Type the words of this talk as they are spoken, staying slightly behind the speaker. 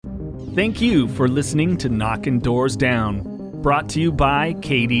Thank you for listening to Knocking Doors Down, brought to you by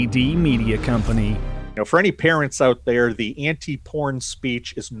KDD Media Company. For any parents out there, the anti-porn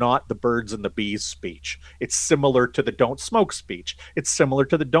speech is not the birds and the bees speech. It's similar to the don't smoke speech. It's similar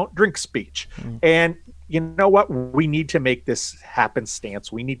to the don't drink speech. And you know what? We need to make this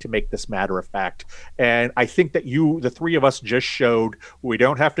happenstance. We need to make this matter of fact. And I think that the three of us just showed we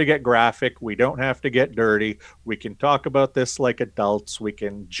don't have to get graphic. We don't have to get dirty. We can talk about this like adults. We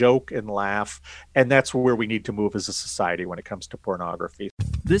can joke and laugh. And that's where we need to move as a society when it comes to pornography.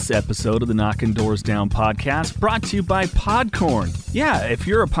 This episode of the Knocking Doors Down podcast brought to you by Podcorn. Yeah, if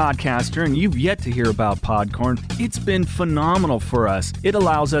you're a podcaster and you've yet to hear about Podcorn, it's been phenomenal for us. It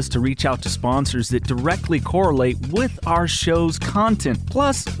allows us to reach out to sponsors that directly correlate with our show's content.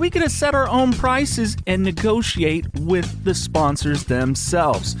 Plus, we get to set our own prices and negotiate with the sponsors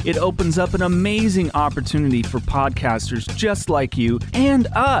themselves. It opens up an amazing opportunity for podcasters just like you and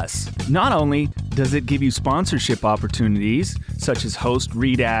us. Not only does it give you sponsorship opportunities, such as host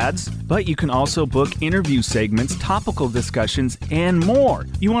read ads, but you can also book interview segments, topical discussions, and more.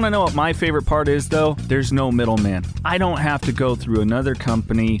 You want to know what my favorite part is, though? There's no middleman. I don't have to go through another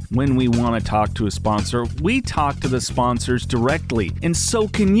company when we want to talk to a sponsor. We talk to the sponsors directly, and so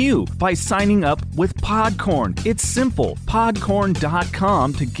can you by signing up with Podcorn. It's simple,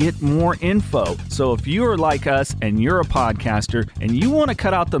 podcorn.com to get more info. So if you're like us and you're a podcaster and you want to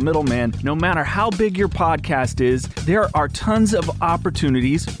cut out the middleman, no matter how big your podcast is, there are tons of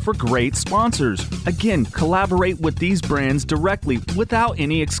opportunities for great sponsors. Again, collaborate with these brands directly without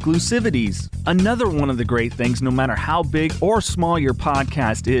any exclusivities. Another one of the great things, no matter how big or small your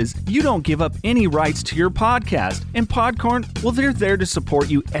podcast is, you don't give up any rights to your podcast. And Podcorn, well, they're there to support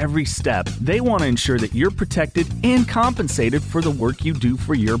you every step. They want to ensure that you're protected and compensated for the work you do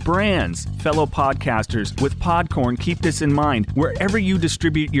for your brands. Fellow podcasters, with Podcorn, keep this in mind. Wherever you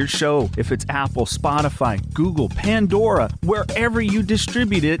distribute your show, if it's Apple, Spotify, Google, Pandora, wherever you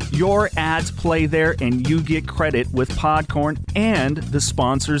distribute it, your ads play there and you get credit with Podcorn and the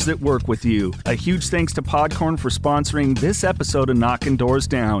sponsors that work with you. A huge thanks to Podcorn for sponsoring this episode of Knocking Doors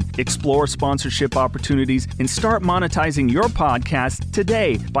Down. Explore sponsorship opportunities and start monetizing your podcast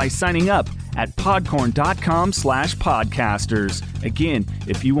today by signing up at podcorn.com/podcasters. Again,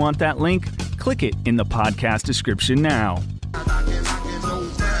 if you want that link, click it in the podcast description now.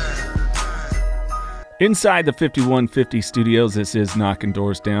 Inside the 5150 studios, this is Knocking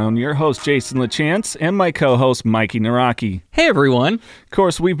Doors Down. Your host, Jason LaChance, and my co-host, Mikey Naraki. Hey, everyone. Of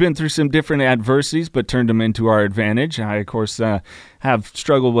course, we've been through some different adversities, but turned them into our advantage. I, of course, have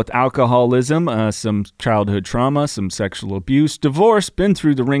struggled with alcoholism, some childhood trauma, some sexual abuse, divorce, been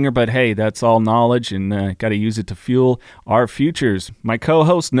through the ringer, but hey, that's all knowledge, and got to use it to fuel our futures. My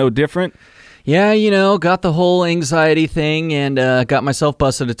co-host, no different. Yeah, got the whole anxiety thing and got myself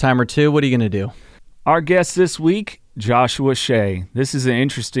busted a time or two. What are you going to do? Our guest this week, Joshua Shea. This is an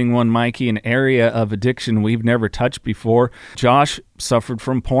interesting one, Mikey, an area of addiction we've never touched before. Josh suffered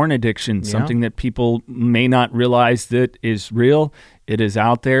from porn addiction, something that people may not realize that is real. It is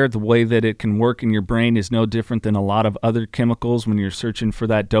out there. The way that it can work in your brain is no different than a lot of other chemicals when you're searching for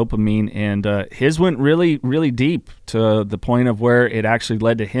that dopamine. And his went really, really deep to the point of where it actually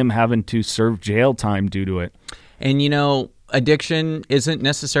led to him having to serve jail time due to it. And, addiction isn't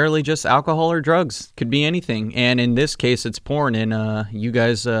necessarily just alcohol or drugs. Could be anything. And in this case, it's porn. And you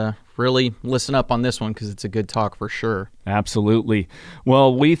guys really listen up on this one because it's a good talk for sure. Absolutely.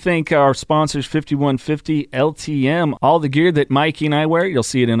 Well, we thank our sponsors, 5150 LTM. All the gear that Mikey and I wear, you'll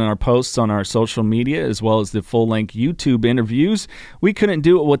see it in our posts on our social media, as well as the full-length YouTube interviews. We couldn't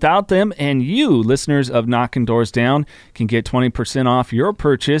do it without them, and you, listeners of Knocking Doors Down, can get 20% off your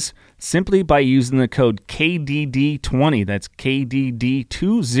purchase simply by using the code KDD20. That's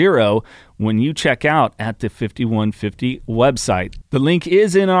KDD20 when you check out at the 5150 website. The link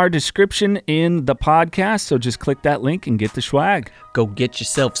is in our description in the podcast, so just click that link and get the swag. Go get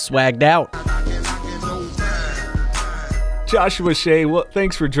yourself swagged out. Joshua Shea, well,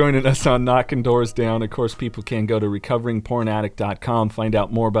 thanks for joining us on Knocking Doors Down. Of course, people can go to recoveringpornaddict.com, find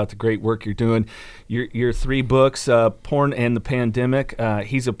out more about the great work you're doing. Your 3 books, Porn and the Pandemic,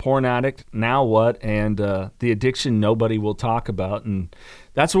 He's a Porn Addict, Now What, and The Addiction Nobody Will Talk About. And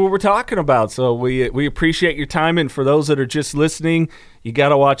that's what we're talking about. So we appreciate your time. And for those that are just listening, you got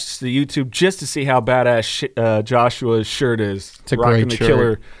to watch the YouTube just to see how badass Joshua's shirt is. It's a rocking great the shirt.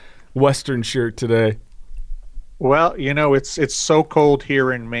 Killer Western shirt today. Well, it's so cold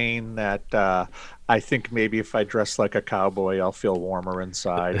here in Maine that I think maybe if I dress like a cowboy, I'll feel warmer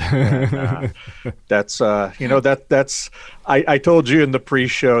inside. And, that's I told you in the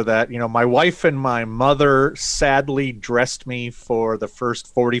pre-show that, my wife and my mother sadly dressed me for the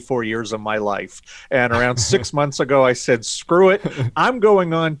first 44 years of my life. And around 6 months ago, I said, screw it. I'm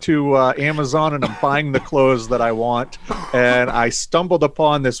going on to Amazon and I'm buying the clothes that I want. And I stumbled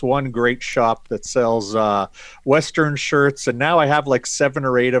upon this one great shop that sells Western shirts. And now I have like 7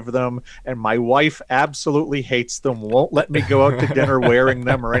 or 8 of them. And my wife absolutely hates them, won't let me go out to dinner wearing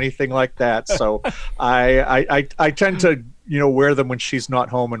them or anything like that. So I tend to wear them when she's not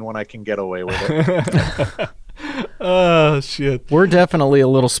home and when I can get away with it. Oh shit, we're definitely a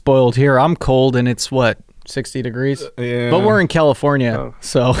little spoiled here. I'm cold and it's 60 degrees, but we're in California.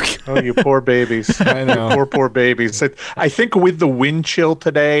 So you poor babies. I know. Poor babies. I think with the wind chill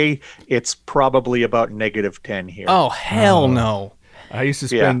today, it's probably about -10 here. Oh hell no. I used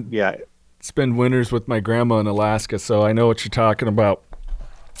to spend winters with my grandma in Alaska, so I know what you're talking about.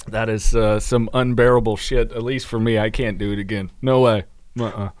 That is some unbearable shit. At least for me, I can't do it again. No way.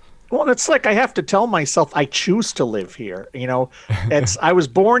 Well, it's like I have to tell myself I choose to live here. I was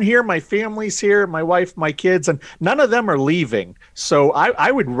born here, my family's here, my wife, my kids, and none of them are leaving. So I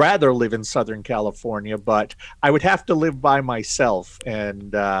would rather live in Southern California, but I would have to live by myself.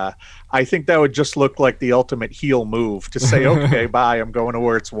 And I think that would just look like the ultimate heel move to say, okay, bye, I'm going to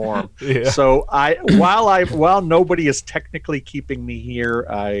where it's warm. Yeah. So while nobody is technically keeping me here,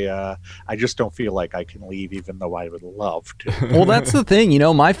 I just don't feel like I can leave, even though I would love to. Well, that's the thing.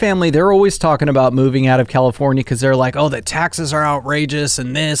 My family, they're always talking about moving out of California because they're like, oh, the taxes are outrageous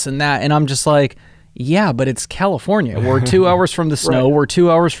and this and that. And I'm just like, yeah, but it's California. We're 2 hours from the snow. Right. We're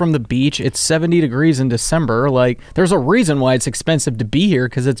 2 hours from the beach. It's 70 degrees in December. Like, there's a reason why it's expensive to be here,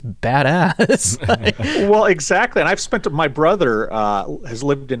 because it's badass. Well, exactly. And my brother has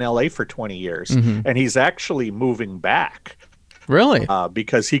lived in LA for 20 years, and he's actually moving back. Really?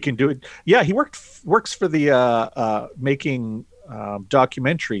 Because he can do it. Yeah, he works for the making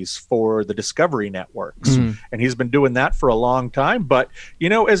documentaries for the Discovery networks, and he's been doing that for a long time. But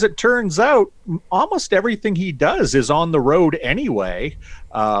as it turns out, almost everything he does is on the road anyway,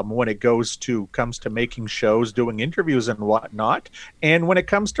 when it comes to making shows, doing interviews and whatnot. And when it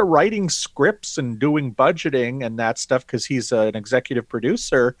comes to writing scripts and doing budgeting and that stuff, because he's an executive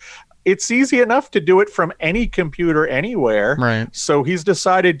producer, it's easy enough to do it from any computer anywhere. Right. So he's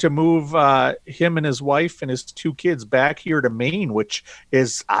decided to move him and his wife and his 2 kids back here to Maine, which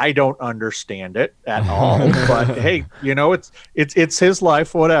is, I don't understand it at all. But hey, it's his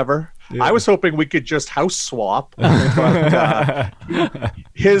life, whatever. Yeah. I was hoping we could just house swap, but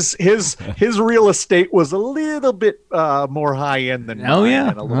his real estate was a little bit more high end than mine,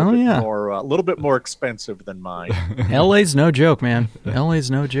 and a little bit more expensive than mine. LA's no joke, man. LA's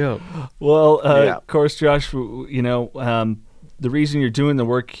no joke. Well, of course, Josh, the reason you're doing the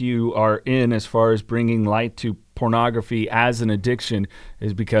work you are in, as far as bringing light to pornography as an addiction,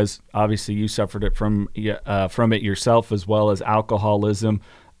 is because obviously you suffered it from it yourself, as well as alcoholism.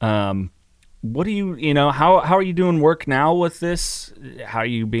 What do how are you doing work now with this? How are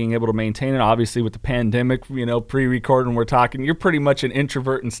you being able to maintain it? Obviously with the pandemic, pre-recording, we're talking, you're pretty much an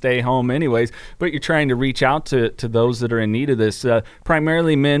introvert and stay home anyways, but you're trying to reach out to those that are in need of this,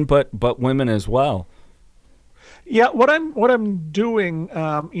 primarily men, but women as well. Yeah, what I'm doing,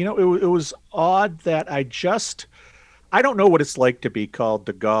 it was odd that I don't know what it's like to be called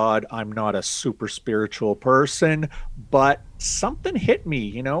to God. I'm not a super spiritual person, but something hit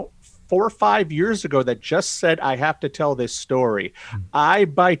me, 4 or 5 years ago that just said, I have to tell this story. I,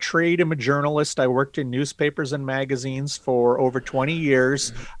 by trade, am a journalist. I worked in newspapers and magazines for over 20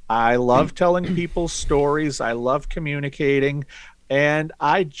 years. I love telling people stories. I love communicating. And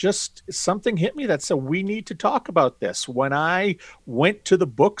something hit me that said, we need to talk about this. When I went to the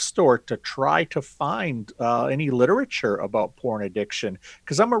bookstore to try to find any literature about porn addiction,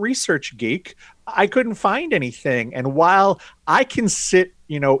 because I'm a research geek, I couldn't find anything. And while I can sit,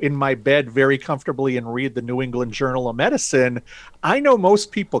 in my bed very comfortably and read the New England Journal of Medicine, I know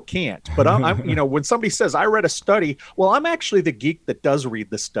most people can't. But I'm when somebody says I read a study, well, I'm actually the geek that does read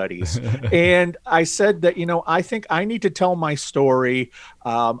the studies. And I said that, I think I need to tell my story.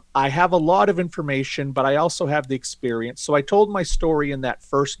 I have a lot of information, but I also have the experience. So I told my story in that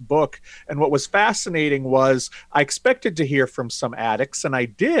first book. And what was fascinating was I expected to hear from some addicts, and I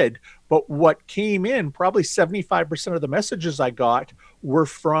did. But what came in, probably 75% of the messages I got were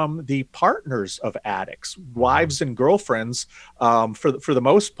from the partners of addicts, wives and girlfriends, for the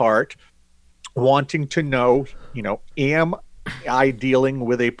most part, wanting to know, am I dealing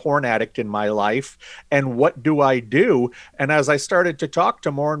with a porn addict in my life, and what do I do? And as I started to talk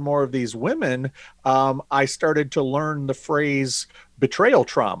to more and more of these women, I started to learn the phrase betrayal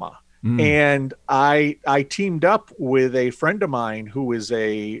trauma. And I teamed up with a friend of mine who is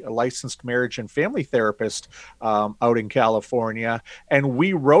a licensed marriage and family therapist out in California, and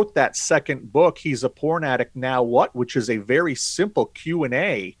we wrote that second book, He's a Porn Addict Now What, which is a very simple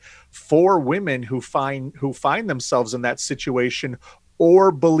Q&A for women who find themselves in that situation,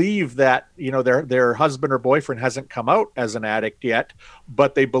 or believe that, you know, their husband or boyfriend hasn't come out as an addict yet,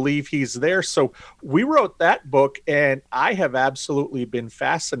 but they believe he's there. So we wrote that book, and I have absolutely been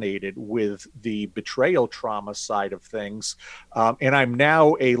fascinated with the betrayal trauma side of things. And I'm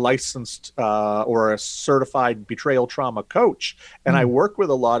now a licensed or a certified betrayal trauma coach. And I work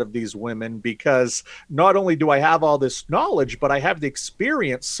with a lot of these women because not only do I have all this knowledge, but I have the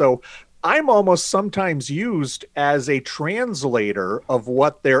experience. So I'm almost sometimes used as a translator of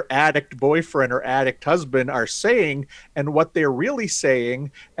what their addict boyfriend or addict husband are saying and what they're really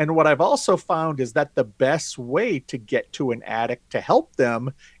saying. And what I've also found is that the best way to get to an addict to help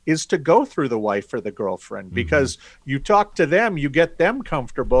them is to go through the wife or the girlfriend, because you talk to them, you get them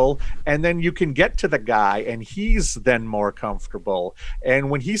comfortable, and then you can get to the guy and he's then more comfortable. And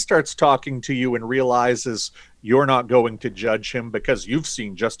when he starts talking to you and realizes you're not going to judge him because you've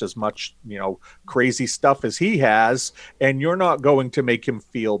seen just as much, you know, crazy stuff as he has, and you're not going to make him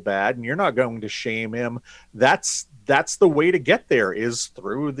feel bad and you're not going to shame him, that's the way to get there, is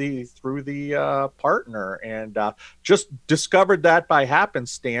through the partner. And just discovered that by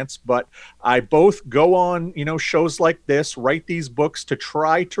happenstance. But I both go on, you know, shows like this, write these books to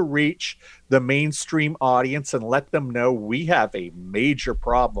try to reach the mainstream audience and let them know we have a major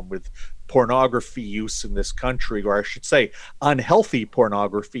problem with pornography use in this country, or I should say unhealthy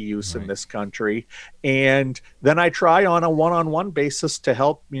pornography use in this country. And then I try on a one-on-one basis to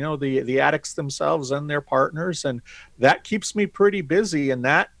help, you know, the addicts themselves and their partners. And that keeps me pretty busy. And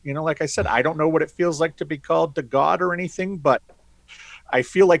that, you know, like I said, I don't know what it feels like to be called to God or anything, but I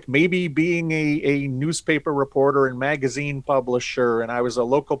feel like maybe being a newspaper reporter and magazine publisher, and I was a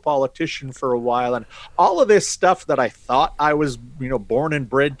local politician for a while, and all of this stuff that I thought I was, you know, born and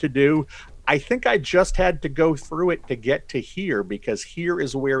bred to do, I think I just had to go through it to get to here, because here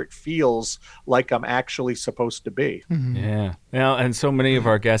is where it feels like I'm actually supposed to be. Yeah. Now, and so many of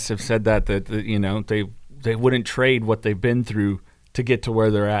our guests have said that you know, they wouldn't trade what they've been through to get to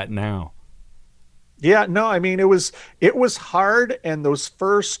where they're at now. Yeah, no, I mean, it was hard, and those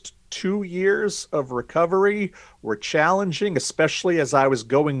first 2 years of recovery were challenging, especially as I was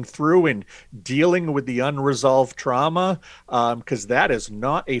going through and dealing with the unresolved trauma, because that is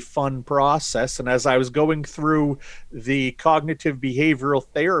not a fun process. And as I was going through the cognitive behavioral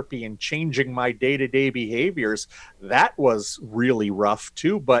therapy and changing my day-to-day behaviors, that was really rough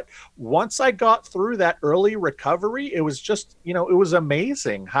too. But once I got through that early recovery, it was just, you know, it was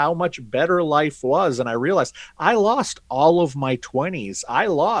amazing how much better life was. And I realized I lost all of my 20s. I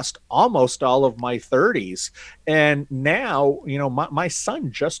lost almost all of my 30s. And now, you know, my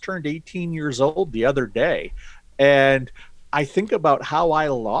son just turned 18 years old the other day. And I think about how I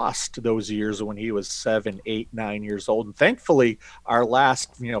lost those years when he was 7, 8, 9 years old. And thankfully, our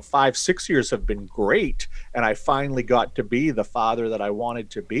last, you know, 5, 6 years have been great. And I finally got to be the father that I wanted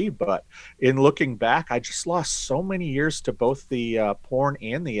to be. But in looking back, I just lost so many years to both the porn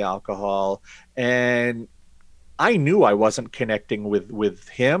and the alcohol. And I knew I wasn't connecting with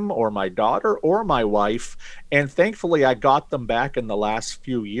him or my daughter or my wife. And thankfully, I got them back in the last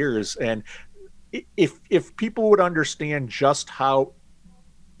few years. And if people would understand just how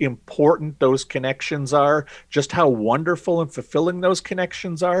important those connections are, just how wonderful and fulfilling those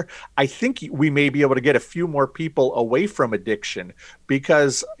connections are, I think we may be able to get a few more people away from addiction,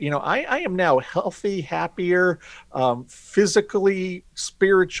 because, you know, I am now healthy, happier, physically,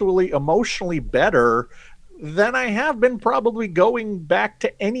 spiritually, emotionally better than I have been probably going back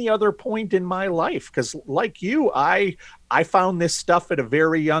to any other point in my life. Because like you, I found this stuff at a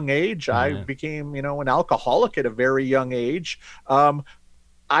very young age. I became, you know, an alcoholic at a very young age.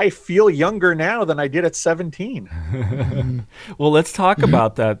 I feel younger now than I did at 17. Well, let's talk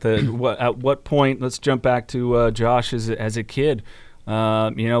about that. At what point, let's jump back to Josh as a kid.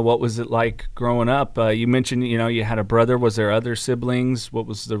 You know, what was it like growing up? You mentioned, you know, you had a brother. Was there other siblings? What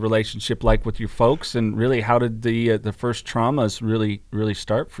was the relationship like with your folks? And really, how did the first traumas really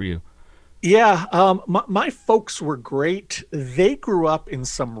start for you? Yeah, my folks were great. They grew up in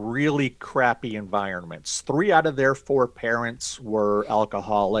some really crappy environments. 3 out of their 4 parents were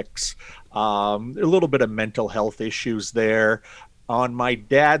alcoholics. A little bit of mental health issues there. On my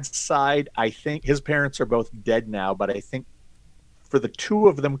dad's side, I think his parents are both dead now, but I think for the two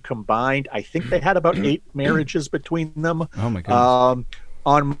of them combined, I think they had about 8 marriages between them. Oh my goodness.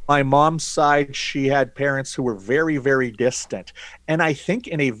 On my mom's side, she had parents who were very, very distant. And I think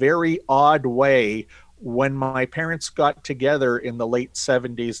in a very odd way, when my parents got together in the late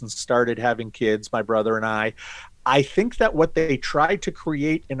 70s and started having kids, my brother and I think that what they tried to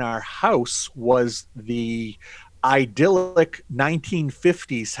create in our house was the idyllic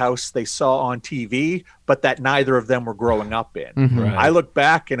 1950s house they saw on TV, but that neither of them were growing up in. Right. I look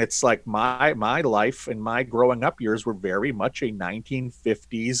back and it's like my life and my growing up years were very much a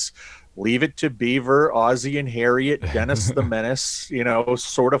 1950s Leave It to Beaver, Ozzie and Harriet, Dennis the Menace,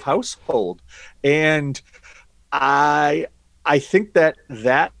 sort of household. And I think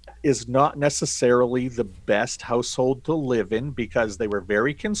that is not necessarily the best household to live in because they were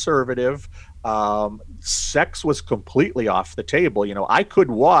very conservative. Sex was completely off the table. I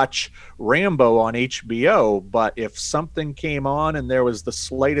could watch Rambo on HBO, but if something came on and there was the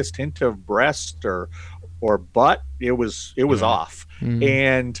slightest hint of breast or butt, it was off.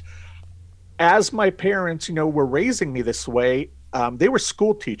 And as my parents, were raising me this way, they were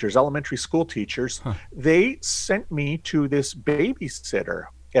school teachers, elementary school teachers. They sent me to this babysitter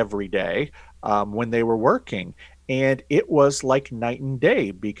every day when they were working. And it was like night and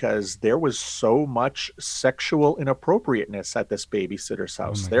day because there was so much sexual inappropriateness at this babysitter's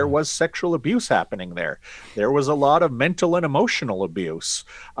house. There was sexual abuse happening there. There was a lot of mental and emotional abuse.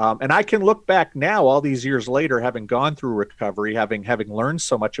 And I can look back now, all these years later, having gone through recovery, having learned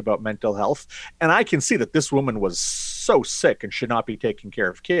so much about mental health, and I can see that this woman was so sick and should not be taking care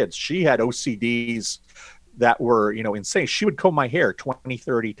of kids. She had OCDs that were, insane. She would comb my hair 20,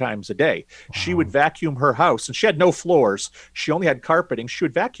 30 times a day. Wow. She would vacuum her house, and she had no floors. She only had carpeting. She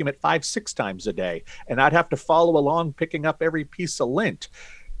would vacuum it 5, 6 times a day. And I'd have to follow along picking up every piece of lint.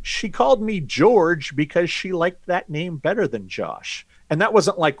 She called me George because she liked that name better than Josh. And that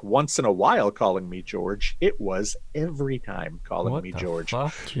wasn't like once in a while calling me George. It was every time calling me George.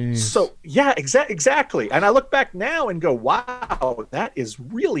 So, yeah, exactly. And I look back now and go, wow, that is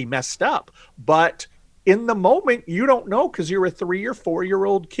really messed up. But in the moment, you don't know because you're a 3 or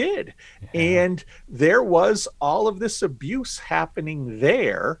 4-year-old kid. Yeah. And there was all of this abuse happening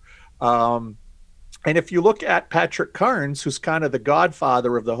there. And if you look at Patrick Carnes, who's kind of the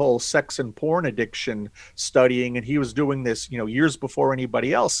godfather of the whole sex and porn addiction studying, and he was doing this, years before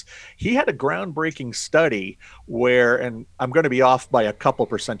anybody else, he had a groundbreaking study where, and I'm going to be off by a couple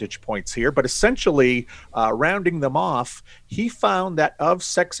percentage points here, but essentially rounding them off, he found that of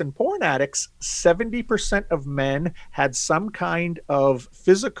sex and porn addicts, 70% of men had some kind of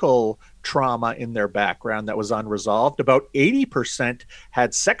physical trauma in their background that was unresolved. About 80%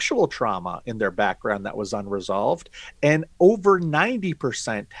 had sexual trauma in their background that was unresolved. And over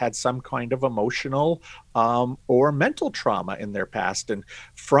 90% had some kind of emotional or mental trauma in their past. And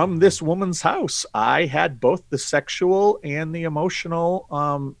from this woman's house, I had both the sexual and the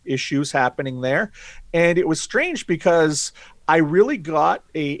emotional issues happening there. And it was strange because I really got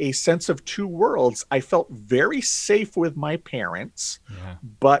a sense of two worlds. I felt very safe with my parents,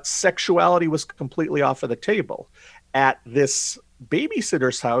 but sexuality was completely off of the table. At this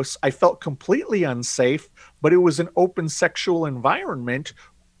babysitter's house, I felt completely unsafe, but it was an open sexual environment.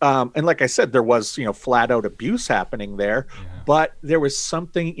 And like I said, there was, flat out abuse happening there, but there was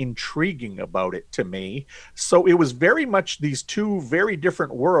something intriguing about it to me. So it was very much these two very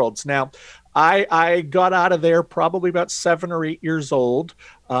different worlds. Now, I got out of there probably about 7 or 8 years old.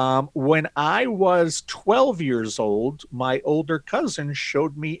 When I was 12 years old, my older cousin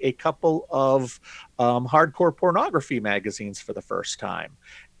showed me a couple of hardcore pornography magazines for the first time.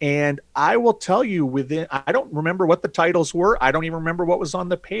 And I will tell you I don't remember what the titles were. I don't even remember what was on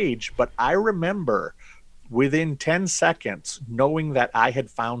the page, but I remember within 10 seconds knowing that I had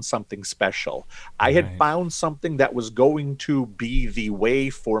found something special. I had found something that was going to be the way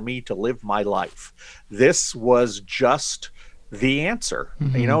for me to live my life. This was just the answer.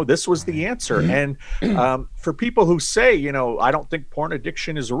 This was the answer. And for people who say, I don't think porn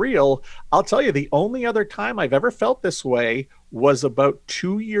addiction is real, I'll tell you, the only other time I've ever felt this way was about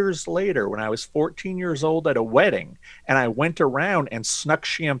 2 years later when I was 14 years old at a wedding, and I went around and snuck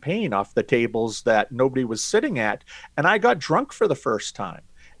champagne off the tables that nobody was sitting at, and I got drunk for the first time.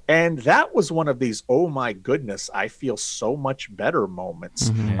 And that was one of these, oh my goodness, I feel so much better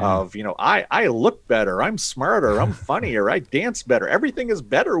moments of, I look better, I'm smarter, I'm funnier, I dance better. Everything is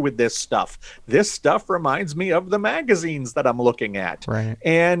better with this stuff. This stuff reminds me of the magazines that I'm looking at. Right.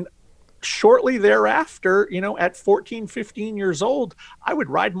 And shortly thereafter, at 14, 15 years old, I would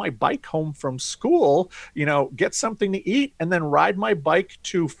ride my bike home from school, get something to eat, and then ride my bike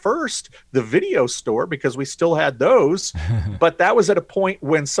to first the video store, because we still had those. But that was at a point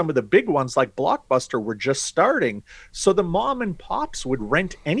when some of the big ones like Blockbuster were just starting. So the mom and pops would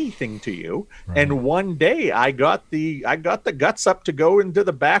rent anything to you. Right. And one day I got the guts up to go into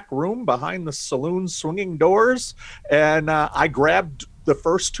the back room behind the saloon swinging doors, and I grabbed the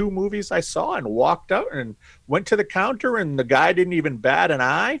first 2 movies I saw and walked out and went to the counter, and the guy didn't even bat an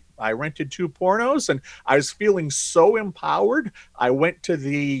eye. I rented 2 pornos, and I was feeling so empowered. I went to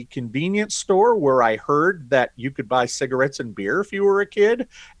the convenience store where I heard that you could buy cigarettes and beer if you were a kid.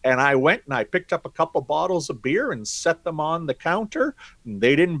 And I went and I picked up a couple bottles of beer and set them on the counter.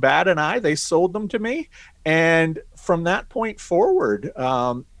 They didn't bat an eye. They sold them to me. And from that point forward,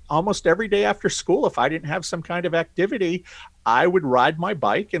 almost every day after school, if I didn't have some kind of activity, I would ride my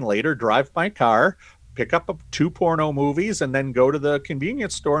bike and later drive my car, pick up 2 porno movies, and then go to the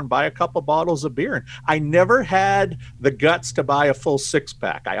convenience store and buy a couple bottles of beer. And I never had the guts to buy a full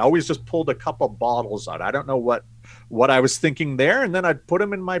 6-pack. I always just pulled a couple bottles out. I don't know what I was thinking there. And then I'd put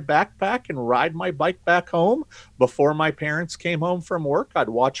them in my backpack and ride my bike back home. Before my parents came home from work, I'd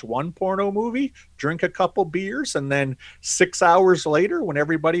watch 1 porno movie, drink a couple beers, and then 6 hours later, when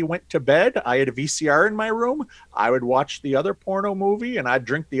everybody went to bed, I had a VCR in my room. I would watch the other porno movie, and I'd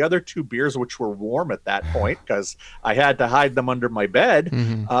drink the other 2 beers, which were warm at that point because I had to hide them under my bed.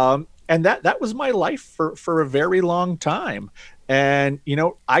 Mm-hmm. And that was my life for a very long time. And,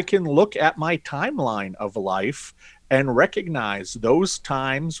 I can look at my timeline of life and recognize those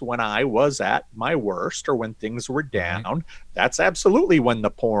times when I was at my worst or when things were down. Mm-hmm. That's absolutely when the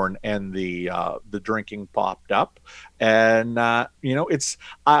porn and the drinking popped up. And, it's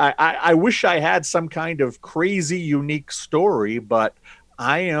I wish I had some kind of crazy, unique story, but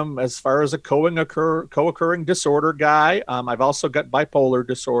I am, as far as a co-occurring disorder guy. I've also got bipolar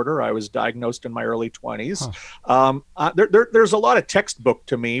disorder. I was diagnosed in my early 20s. Huh. There's a lot of textbook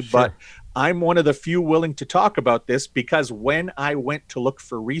to me, sure. But I'm one of the few willing to talk about this because when I went to look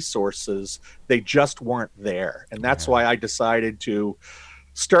for resources, they just weren't there. And that's why I decided to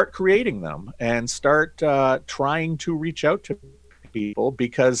start creating them and start trying to reach out to people,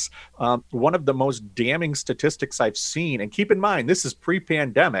 because one of the most damning statistics I've seen, and keep in mind, this is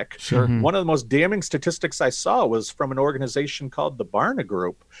pre-pandemic. Sure. Mm-hmm. One of the most damning statistics I saw was from an organization called the Barna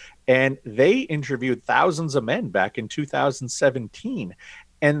Group, and they interviewed thousands of men back in 2017.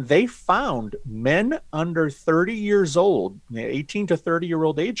 And they found men under 30 years old, 18 to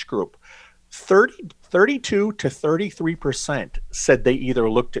 30-year-old age group, 32 to 33% said they either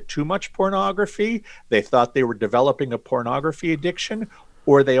looked at too much pornography, they thought they were developing a pornography addiction,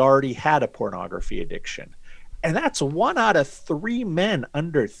 or they already had a pornography addiction. And that's 1 out of 3 men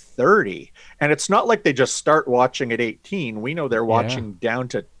under 30. And it's not like they just start watching at 18. We know they're watching down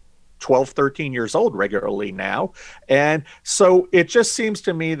to 12, 13 years old regularly now. And so it just seems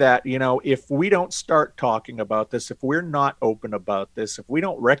to me that, if we don't start talking about this, if we're not open about this, if we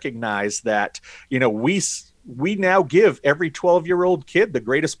don't recognize that, we now give every 12-year-old kid the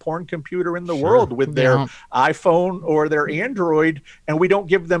greatest porn computer in the world with their iPhone or their Android, and we don't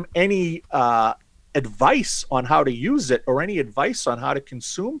give them any advice on how to use it or any advice on how to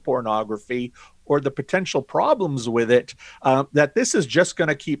consume pornography or the potential problems with it, that this is just going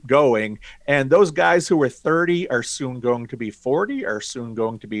to keep going. And those guys who are 30 are soon going to be 40, are soon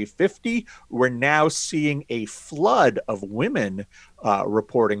going to be 50. We're now seeing a flood of women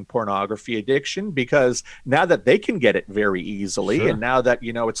reporting pornography addiction, because now that they can get it very easily, and now that,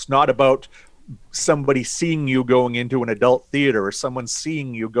 it's not about somebody seeing you going into an adult theater or someone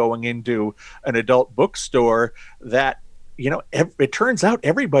seeing you going into an adult bookstore, that it turns out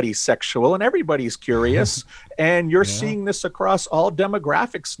everybody's sexual and everybody's curious. And you're seeing this across all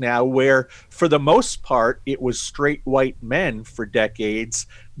demographics now, where for the most part, it was straight white men for decades.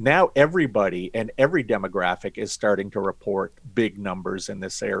 Now everybody and every demographic is starting to report big numbers in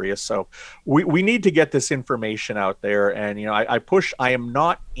this area. So we need to get this information out there. And, I am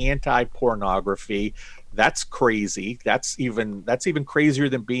not anti-pornography. That's crazy. That's even crazier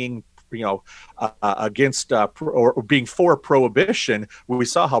than being against or being for prohibition. We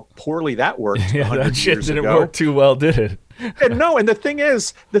saw how poorly that worked. That shit didn't work too well, did it? And no, and the thing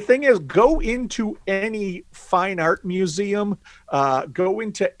is, go into any fine art museum, go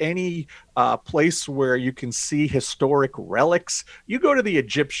into any place where you can see historic relics. You go to the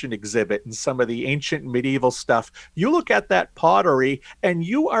Egyptian exhibit and some of the ancient medieval stuff. You look at that pottery, and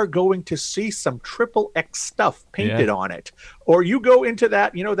you are going to see some triple X stuff painted on it. Or you go into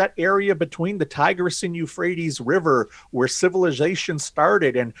that, that area between the Tigris and Euphrates River where civilization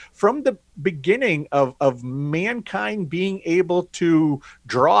started, and from the beginning of mankind being able to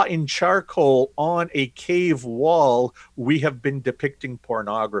draw in charcoal on a cave wall, we have been depicting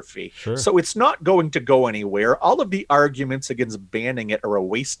pornography. Sure. So it's not going to go anywhere. All of the arguments against banning it are a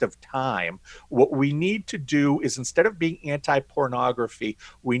waste of time. What we need to do is, instead of being anti-pornography,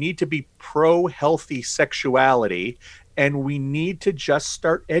 we need to be pro-healthy sexuality, and we need to just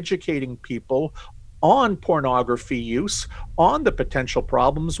start educating people on pornography use, on the potential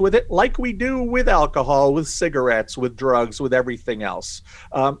problems with it, like we do with alcohol, with cigarettes, with drugs, with everything else.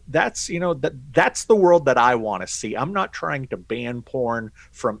 That's the world that I want to see. I'm not trying to ban porn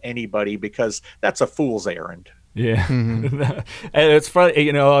from anybody, because that's a fool's errand. Yeah. And it's funny,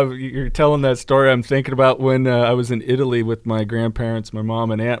 you're telling that story. I'm thinking about when I was in Italy with my grandparents, my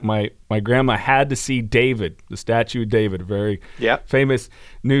mom and aunt. My grandma had to see David, the statue of David, a very famous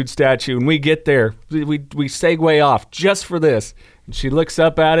nude statue. And we get there, we segue off just for this. And she looks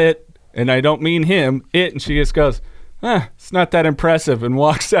up at it, and I don't mean him, and she just goes, it's not that impressive, and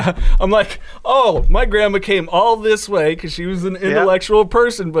walks out. I'm like, oh, my grandma came all this way because she was an intellectual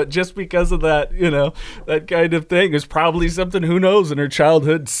person, but just because of that, that kind of thing is probably something, who knows, in her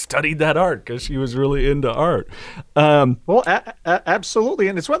childhood studied that art because she was really into art. Well, absolutely.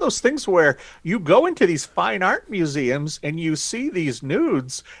 And it's one of those things where you go into these fine art museums and you see these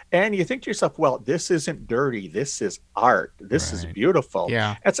nudes and you think to yourself, well, this isn't dirty. This is art. This is beautiful.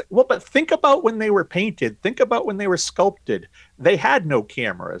 Yeah. It's like, well, but think about when they were painted. Think about when they were sculpted. They had no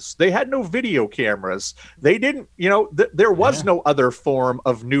cameras. They had no video cameras. They didn't, there was no other form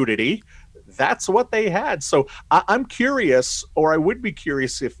of nudity. That's what they had. So I'm curious, or I would be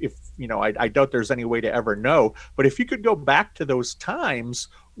curious if I doubt there's any way to ever know, but if you could go back to those times,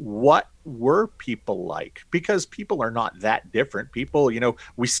 what were people like? Because people are not that different. People,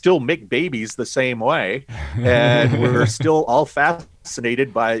 we still make babies the same way, and we're still all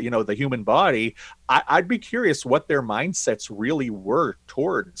fascinated by, the human body. I'd be curious what their mindsets really were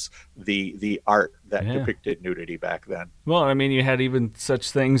towards the art that depicted nudity back then. Well, I mean, you had even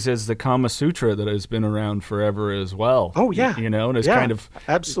such things as the Kama Sutra that has been around forever as well. Oh, yeah. And it's kind of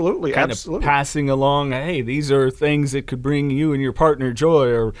absolutely of passing along, hey, these are things that could bring you and your partner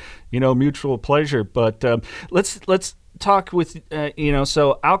joy, or mutual pleasure. But let's talk with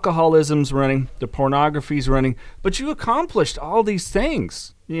so alcoholism's running, the pornography's running, but you accomplished all these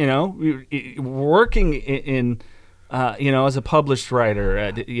things, working in as a published writer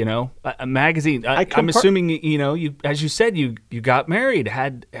at a magazine. I'm assuming you, as you said, you got married,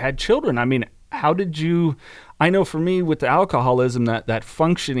 had children. I mean, how did you? I know for me with the alcoholism, that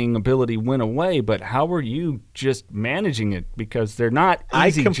functioning ability went away, but how were you just managing it? Because they're not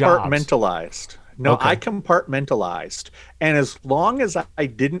easy jobs. I compartmentalized. And as long as I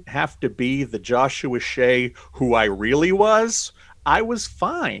didn't have to be the Joshua Shea who I really was, I was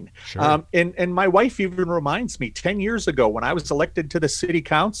fine. Sure. And my wife even reminds me, 10 years ago when I was elected to the city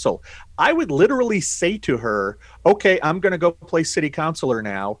council, I would literally say to her, okay, I'm going to go play city councilor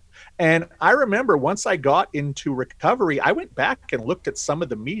now. And I remember once I got into recovery, I went back and looked at some of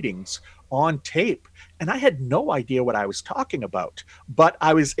the meetings on tape, and I had no idea what I was talking about, but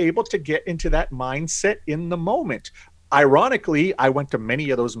I was able to get into that mindset in the moment. Ironically, I went to many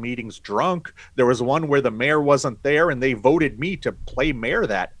of those meetings drunk. There was one where the mayor wasn't there, and they voted me to play mayor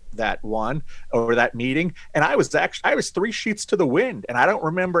that one or that meeting, and I was 3 sheets to the wind, and I don't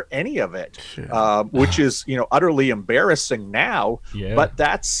remember any of it, which is utterly embarrassing now. But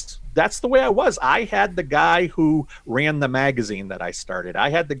that's the way I was. I had the guy who ran the magazine that I started. I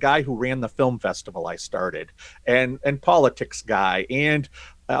had the guy who ran the film festival I started, and politics guy, and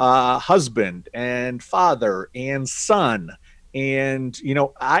husband and father and son. And,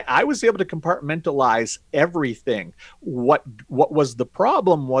 I was able to compartmentalize everything. What was the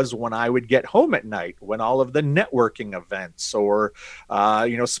problem was when I would get home at night, when all of the networking events or,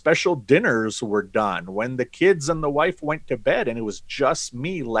 special dinners were done, when the kids and the wife went to bed and it was just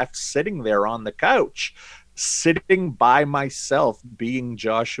me left sitting there on the couch. Sitting by myself, being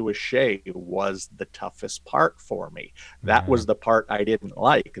Joshua Shea, was the toughest part for me. That was the part I didn't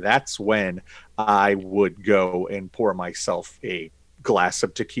like. That's when I would go and pour myself a glass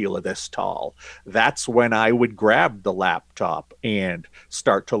of tequila this tall. That's when I would grab the laptop and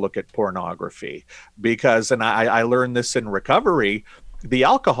start to look at pornography. Because, and I learned this in recovery, the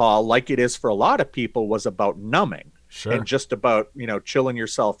alcohol, like it is for a lot of people, was about numbing. Sure. And just about, chilling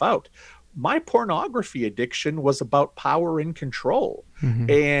yourself out. My pornography addiction was about power and control.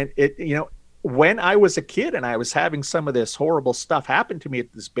 And it, when I was a kid and I was having some of this horrible stuff happen to me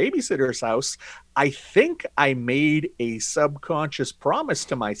at this babysitter's house, I think I made a subconscious promise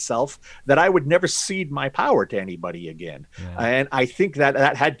to myself that I would never cede my power to anybody again. Yeah. And I think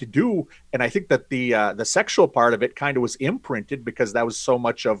that had to do, and I think that the sexual part of it kind of was imprinted because that was so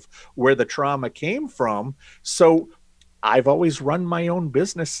much of where the trauma came from. So I've always run my own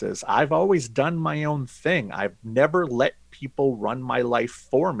businesses. I've always done my own thing. I've never let people run my life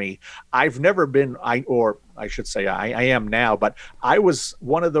for me. I've never been, I am now, but I was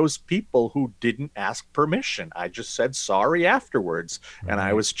one of those people who didn't ask permission. I just said sorry afterwards. Right. And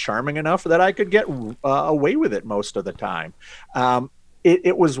I was charming enough that I could get away with it most of the time.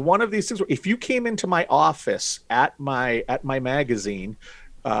 It was one of these things where if you came into my office at my magazine,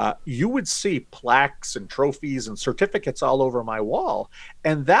 you would see plaques and trophies and certificates all over my wall.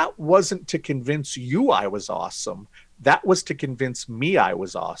 And that wasn't to convince you I was awesome. That was to convince me I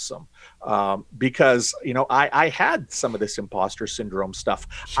was awesome. Because, I had some of this imposter syndrome stuff.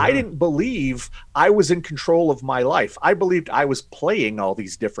 Sure. I didn't believe I was in control of my life. I believed I was playing all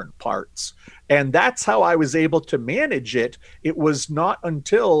these different parts. And that's how I was able to manage it. It was not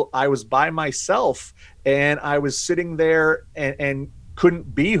until I was by myself and I was sitting there and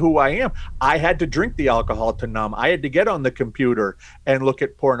couldn't be who I am. I had to drink the alcohol to numb. I had to get on the computer and look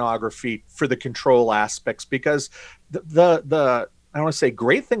at pornography for the control aspects, because the I don't want to say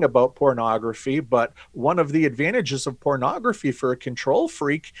great thing about pornography, but one of the advantages of pornography for a control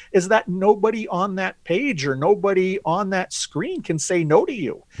freak is that nobody on that page or nobody on that screen can say no to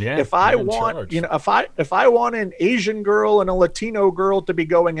you. Yeah, if I want, if I want an Asian girl and a Latino girl to be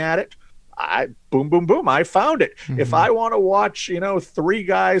going at it, boom, boom, boom, I found it. Mm-hmm. If I want to watch, 3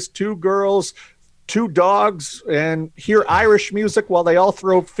 guys, 2 girls, 2 dogs, and hear Irish music while they all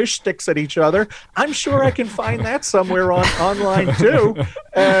throw fish sticks at each other, I'm sure I can find that somewhere online too.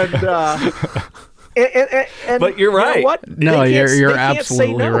 And but you're right. You know what? No, you're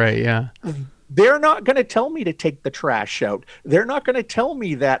absolutely right. Yeah. They're not going to tell me to take the trash out. They're not going to tell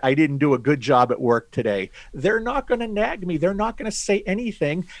me that I didn't do a good job at work today. They're not going to nag me. They're not going to say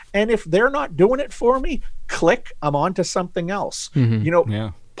anything. And if they're not doing it for me, click, I'm on to something else. Mm-hmm.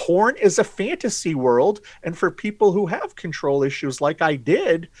 Porn is a fantasy world. And for people who have control issues like I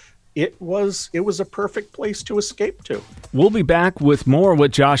did, it was a perfect place to escape to. We'll be back with more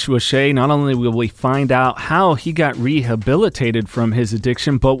with Joshua Shea. Not only will we find out how he got rehabilitated from his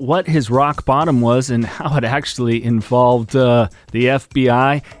addiction, but what his rock bottom was and how it actually involved the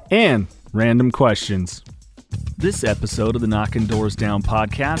FBI and random questions. This episode of the Knocking Doors Down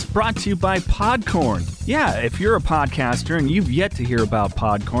podcast brought to you by Podcorn. Yeah, if you're a podcaster and you've yet to hear about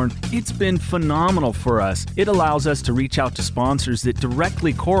Podcorn, it's been phenomenal for us. It allows us to reach out to sponsors that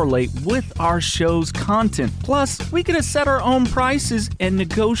directly correlate with our show's content. Plus, we get to set our own prices and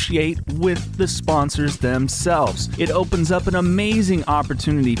negotiate with the sponsors themselves. It opens up an amazing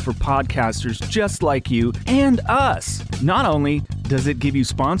opportunity for podcasters just like you and us. Not only does it give you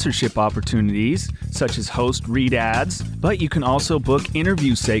sponsorship opportunities, such as host read ads, but you can also book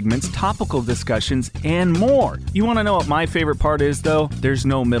interview segments, topical discussions, and more. You want to know what my favorite part is, though? There's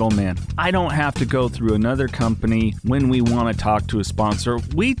no middleman. I don't have to go through another company when we want to talk to a sponsor.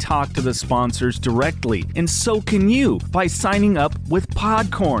 We talk to the sponsors directly, and so can you by signing up with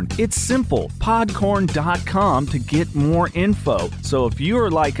Podcorn. It's simple. Podcorn.com to get more info. So if you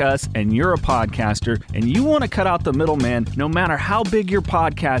are like us and you're a podcaster and you want to cut out the middleman, no matter how big your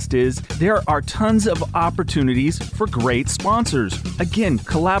podcast is, there are tons of opportunities for great sponsors. Again,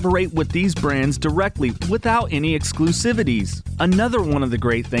 collaborate with these brands directly without any exclusivities. Another one of the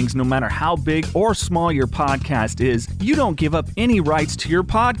great things, no matter how big or small your podcast is, you don't give up any rights to your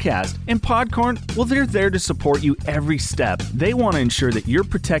podcast. And Podcorn, well, they're there to support you every step. They want to ensure that you're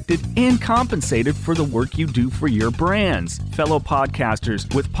protected and compensated for the work you do for your brands. Fellow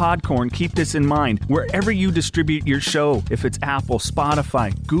podcasters, with Podcorn, keep this in mind. Wherever you distribute your show, if it's Apple,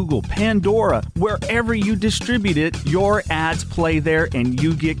 Spotify, Google, Pandora, wherever you distribute it, your ads play there and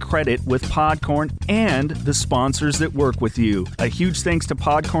you get credit with Podcorn and the sponsors that work with you. A huge thanks to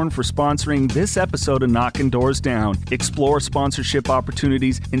Podcorn for sponsoring this episode of Knocking Doors Down. Explore sponsorship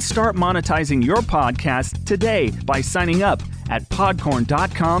opportunities and start monetizing your podcast today by signing up at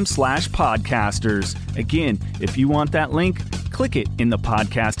podcorn.com/podcasters. Again, if you want that link, click it in the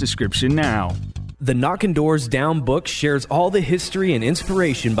podcast description now. The Knockin' Doors Down book shares all the history and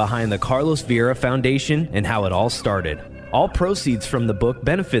inspiration behind the Carlos Vieira Foundation and how it all started. All proceeds from the book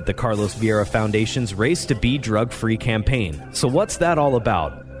benefit the Carlos Vieira Foundation's Race to Be Drug-Free campaign. So what's that all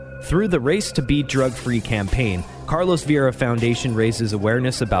about? Through the Race to Be Drug-Free campaign, Carlos Vieira Foundation raises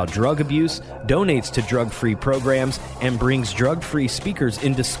awareness about drug abuse, donates to drug-free programs, and brings drug-free speakers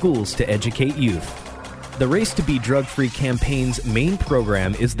into schools to educate youth. The Race to Be Drug-Free campaign's main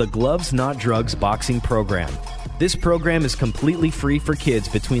program is the Gloves Not Drugs boxing program. This program is completely free for kids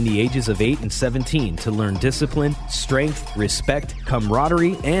between the ages of 8 and 17 to learn discipline, strength, respect,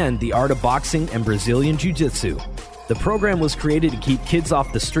 camaraderie, and the art of boxing and Brazilian Jiu-Jitsu. The program was created to keep kids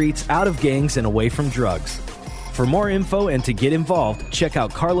off the streets, out of gangs, and away from drugs. For more info and to get involved, check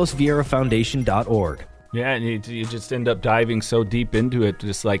out carlosvierafoundation.org. Yeah, and you just end up diving so deep into it,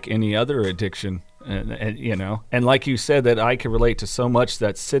 just like any other addiction. And you know, and like you said, that I can relate to so much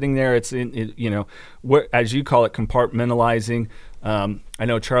that's sitting there. It's in, you know, as you call it, compartmentalizing. I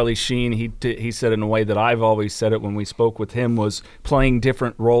know Charlie Sheen, he said it in a way that I've always said it when we spoke with him, was playing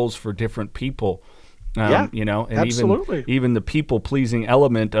different roles for different people. You know, and absolutely. even the people-pleasing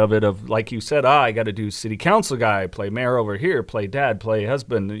element of it, of like you said, I got to do city council guy, play mayor over here, play dad, play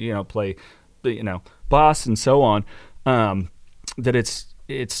husband, you know, play, you know, boss, and so on. That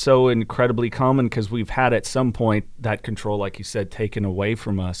it's so incredibly common because we've had at some point that control, like you said, taken away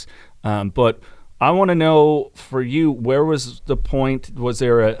from us. But I want to know for you, where was the point? Was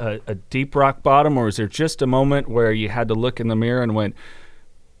there a deep rock bottom, or was there just a moment where you had to look in the mirror and went,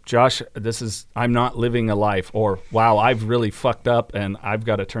 Josh, I'm not living a life, or wow, I've really fucked up and I've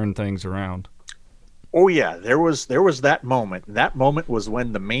got to turn things around? Oh yeah, there was that moment. That moment was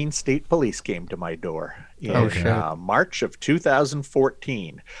when the Maine State Police came to my door in March of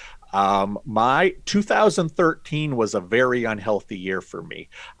 2014. My 2013 was a very unhealthy year for me.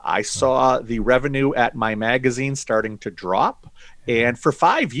 I saw the revenue at my magazine starting to drop. And for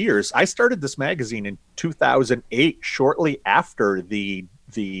 5 years, I started this magazine in 2008, shortly after the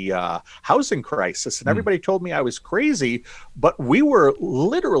housing crisis, and everybody told me I was crazy, but we were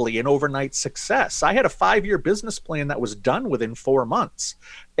literally an overnight success. I had a 5-year business plan that was done within 4 months.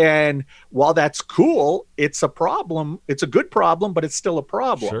 And while that's cool, it's a problem. It's a good problem, but it's still a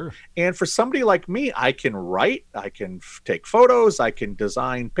problem. Sure. And for somebody like me, I can write, I can take photos, I can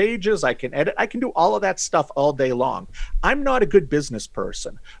design pages, I can edit, I can do all of that stuff all day long. I'm not a good business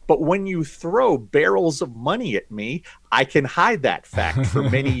person, but when you throw barrels of money at me, I can hide that fact for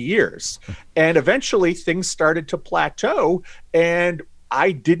many years. And eventually things started to plateau, and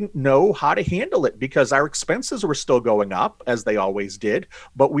I didn't know how to handle it because our expenses were still going up, as they always did,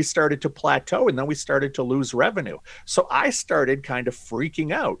 but we started to plateau, and then we started to lose revenue. So I started kind of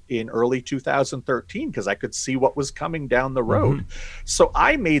freaking out in early 2013 because I could see what was coming down the road. So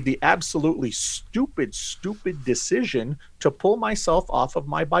I made the absolutely stupid decision to pull myself off of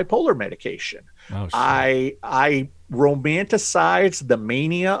my bipolar medication. Oh, shit. I romanticized the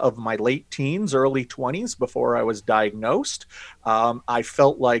mania of my late teens, early 20s before I was diagnosed. I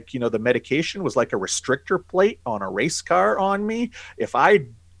felt like, the medication was like a restrictor plate on a race car on me. If I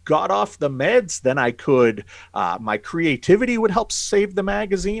got off the meds, then I could, my creativity would help save the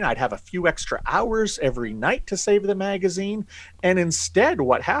magazine. I'd have a few extra hours every night to save the magazine. And instead,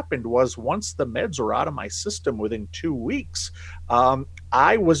 what happened was once the meds were out of my system within 2 weeks,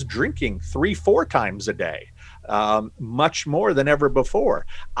 I was drinking 3-4 times a day. Much more than ever before.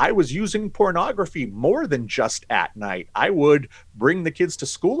 I was using pornography more than just at night. I would bring the kids to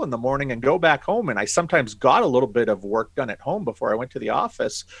school in the morning and go back home, and I sometimes got a little bit of work done at home before I went to the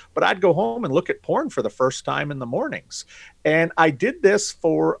office, but I'd go home and look at porn for the first time in the mornings. And I did this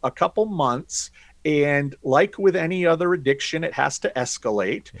for a couple months, and like with any other addiction, it has to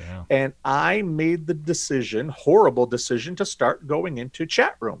escalate. Yeah. And I made the horrible decision, to start going into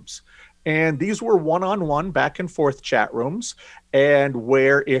chat rooms. And these were one-on-one back and forth chat rooms, and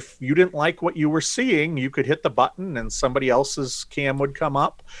where if you didn't like what you were seeing, you could hit the button and somebody else's cam would come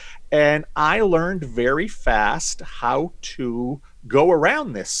up. And I learned very fast how to go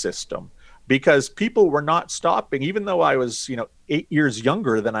around this system, because people were not stopping. Even though I was, 8 years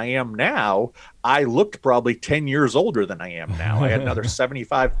younger than I am now, I looked probably 10 years older than I am now. I had another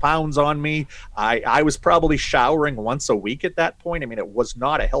 75 pounds on me. I was probably showering once a week at that point. I mean, it was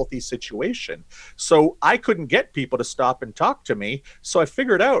not a healthy situation. So I couldn't get people to stop and talk to me. So I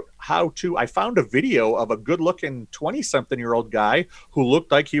figured out I found a video of a good looking 20-something-year-old guy who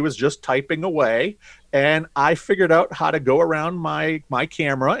looked like he was just typing away. And I figured out how to go around my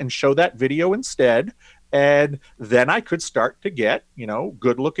camera and show that video instead. And then I could start to get,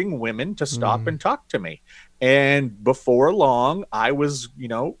 good-looking women to stop and talk to me. And before long, I was,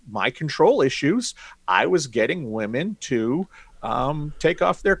 my control issues, I was getting women to take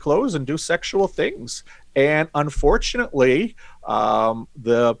off their clothes and do sexual things. And unfortunately,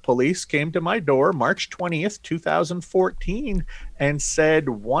 the police came to my door March 20th, 2014, and said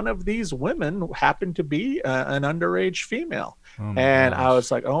one of these women happened to be an underage female. And I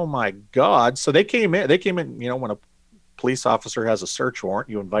was like, oh my God. So they came in, when a police officer has a search warrant,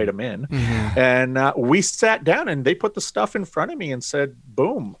 you invite them in. And we sat down and they put the stuff in front of me and said,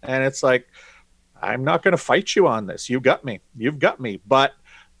 boom. And it's like, I'm not going to fight you on this. You've got me. But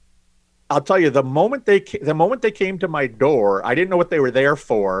I'll tell you, the moment they came to my door, I didn't know what they were there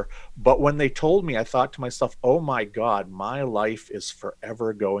for. But when they told me, I thought to myself, oh my God, my life is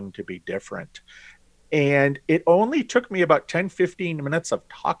forever going to be different. And it only took me about 10, 15 minutes of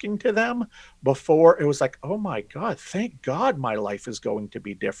talking to them before it was like, oh my God, thank God my life is going to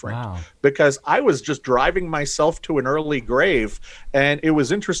be different. Wow. Because I was just driving myself to an early grave. And it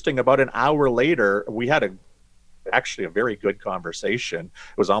was interesting, about an hour later, we had actually a very good conversation.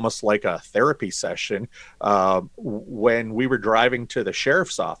 It was almost like a therapy session when we were driving to the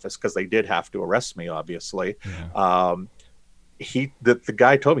sheriff's office, because they did have to arrest me, obviously. Yeah. The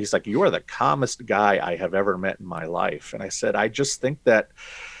guy told me, he's like, you are the calmest guy I have ever met in my life. And I said, I just think that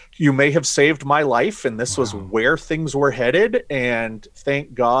you may have saved my life, and this was where things were headed. And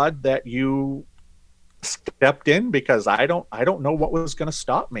thank God that you stepped in, because I don't know what was going to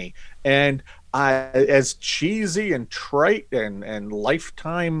stop me. And as cheesy and trite and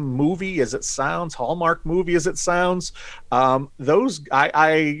Lifetime movie as it sounds, Hallmark movie as it sounds, I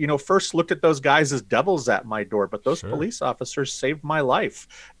first looked at those guys as devils at my door, but those police officers saved my life.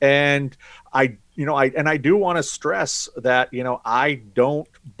 And I do want to stress that, I don't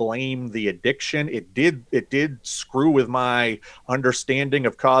blame the addiction. It did screw with my understanding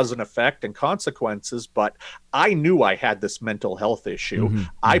of cause and effect and consequences, but I knew I had this mental health issue.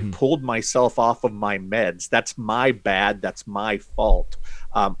 I pulled myself off of my meds. That's my bad. That's my fault.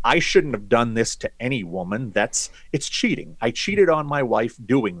 I shouldn't have done this to any woman. It's cheating. I cheated on my wife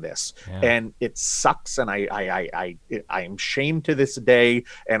doing this, and it sucks. And I am shamed to this day.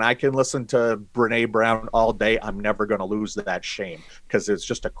 And I can listen to Brene Brown all day. I'm never going to lose that shame, because it's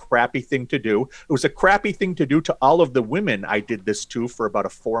just a crappy thing to do. It was a crappy thing to do to all of the women I did this to for about a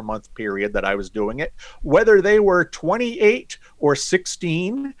 4-month period that I was doing it, whether they were 28 or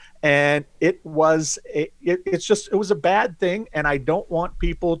 16. And it was a bad thing. And I don't want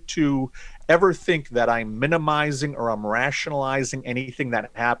people to ever think that I'm minimizing or I'm rationalizing anything that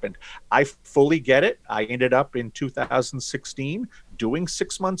happened. I fully get it. I ended up in 2016 doing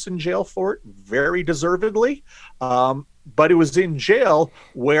 6 months in jail for it, very deservedly. But it was in jail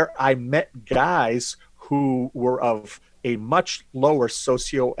where I met guys who were of a much lower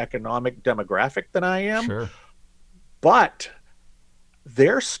socioeconomic demographic than I am. But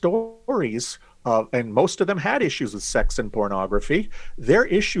their stories, and most of them had issues with sex and pornography, their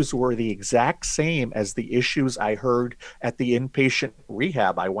issues were the exact same as the issues I heard at the inpatient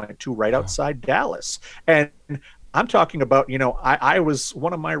rehab I went to right outside Dallas. And I'm talking about, I was,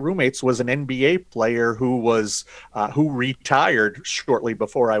 one of my roommates was an NBA player who retired shortly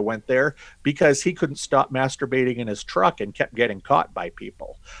before I went there because he couldn't stop masturbating in his truck and kept getting caught by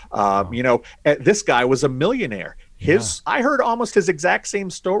people. This guy was a millionaire. I heard almost his exact same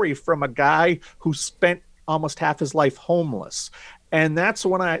story from a guy who spent almost half his life homeless. And that's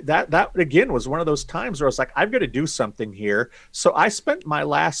when that again was one of those times where I was like, I've got to do something here. So I spent my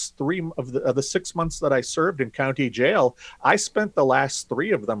last 3 of the 6 months that I served in county jail, I spent the last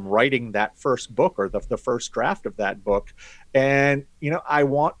 3 of them writing that first book, or the first draft of that book. And, I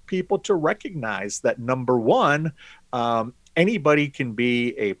want people to recognize that, number one, anybody can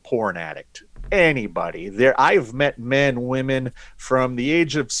be a porn addict. Anybody there. I've met men, women from the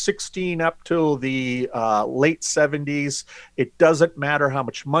age of 16 up till the late 70s. It doesn't matter how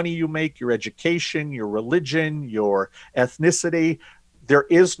much money you make, your education, your religion, your ethnicity. There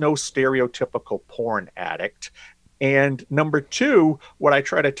is no stereotypical porn addict. And number 2, what I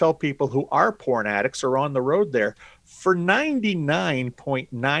try to tell people who are porn addicts or on the road there, for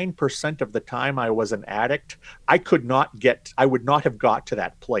 99.9% of the time I was an addict, I would not have got to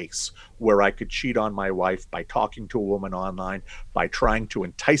that place where I could cheat on my wife by talking to a woman online, by trying to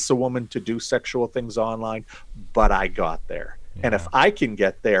entice a woman to do sexual things online, but I got there. Yeah. And if I can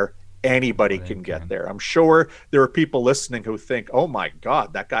get there, anybody can get there. I'm sure there are people listening who think, oh my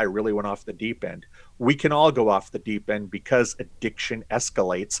God, that guy really went off the deep end. we can all go off the deep end because addiction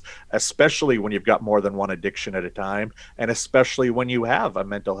escalates, especially when you've got more than one addiction at a time, and especially when you have a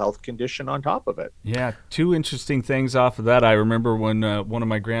mental health condition on top of it. Yeah, two interesting things off of that. I remember when one of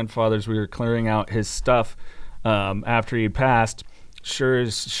my grandfathers, we were clearing out his stuff after he passed. Sure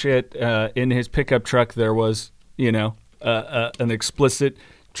as shit, in his pickup truck there was, an explicit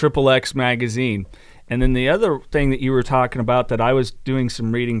XXX magazine. And then the other thing that you were talking about that I was doing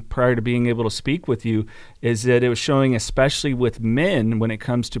some reading prior to being able to speak with you is that it was showing, especially with men when it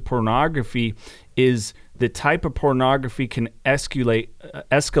comes to pornography, is the type of pornography can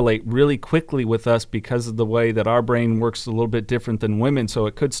escalate really quickly with us because of the way that our brain works a little bit different than women. So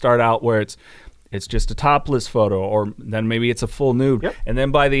it could start out where it's just a topless photo, or then maybe it's a full nude. Yep. And then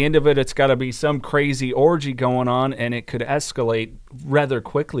by the end of it, it's got to be some crazy orgy going on, and it could escalate rather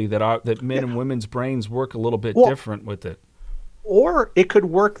quickly that men and women's brains work a little bit different with it. Or it could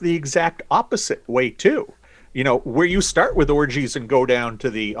work the exact opposite way too. Where you start with orgies and go down to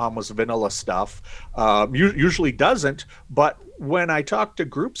the almost vanilla stuff, usually doesn't. But when I talk to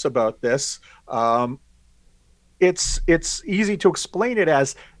groups about this, it's easy to explain it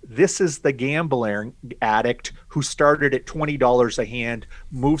as this is the gambling addict who started at $20 a hand,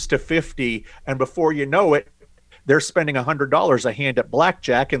 moves to $50, and before you know it, they're spending $100 a hand at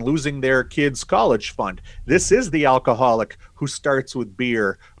blackjack and losing their kids' college fund. This is the alcoholic who starts with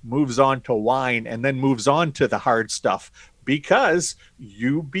beer, moves on to wine, and then moves on to the hard stuff because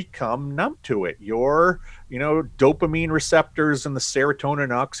you become numb to it. Your, dopamine receptors and the serotonin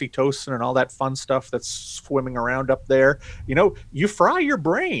and oxytocin and all that fun stuff that's swimming around up there, you fry your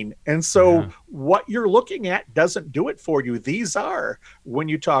brain. And so what you're looking at doesn't do it for you. These are, when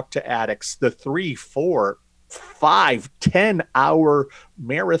you talk to addicts, the 3, 4, 5, 10-hour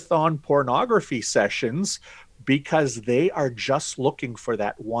marathon pornography sessions, because they are just looking for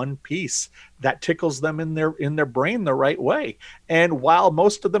that one piece that tickles them in their brain the right way. And while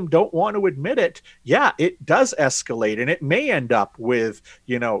most of them don't want to admit it, it does escalate, and it may end up with,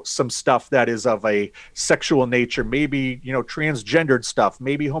 some stuff that is of a sexual nature, maybe, transgendered stuff,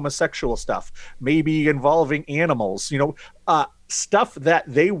 maybe homosexual stuff, maybe involving animals, stuff that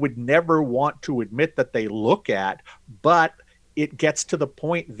they would never want to admit that they look at, but it gets to the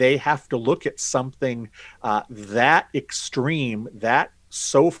point they have to look at something that extreme, that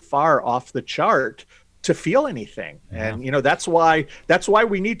so far off the chart to feel anything. Yeah. And that's why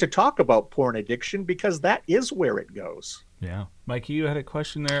we need to talk about porn addiction, because that is where it goes. Yeah. Mikey, you had a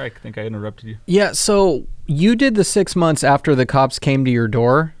question there. I think I interrupted you. Yeah, so you did the 6 months after the cops came to your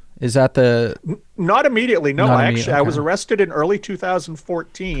door. Is that the... Not immediately. No, I was arrested in early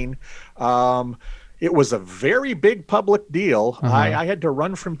 2014. It was a very big public deal. I had to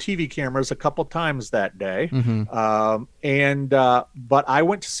run from TV cameras a couple times that day. But I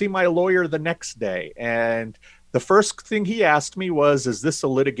went to see my lawyer the next day. And the first thing he asked me was, is this a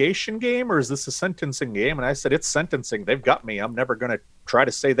litigation game or is this a sentencing game? And I said, it's sentencing. They've got me. I'm never going to try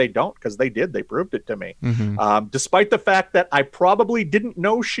to say they don't, because they did. They proved it to me. Despite the fact that I probably didn't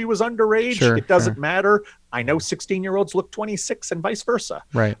know she was underage. It doesn't matter. I know 16-year-olds look 26 and vice versa.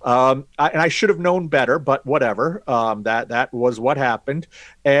 Right. And I should have known better, but whatever. That was what happened.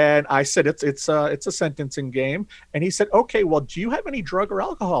 And I said, it's a sentencing game. And he said, okay, well, do you have any drug or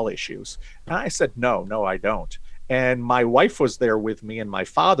alcohol issues? And I said, no, I don't. And my wife was there with me, and my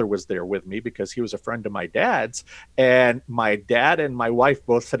father was there with me because he was a friend of my dad's. And my dad and my wife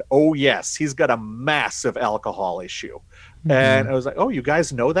both said, oh, yes, he's got a massive alcohol issue. And I was like, oh, you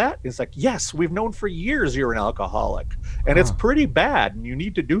guys know that? It's like, yes, we've known for years you're an alcoholic, and it's pretty bad, and you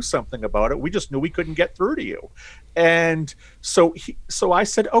need to do something about it. We just knew we couldn't get through to you. And so I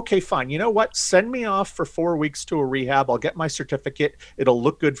said, okay, fine. You know what? Send me off for 4 weeks to a rehab. I'll get my certificate. It'll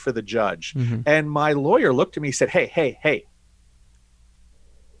look good for the judge. And my lawyer looked at me and said, hey,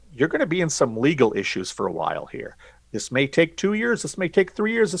 you're going to be in some legal issues for a while here. This may take 2 years. This may take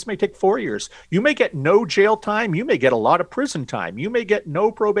 3 years. This may take 4 years. You may get no jail time. You may get a lot of prison time. You may get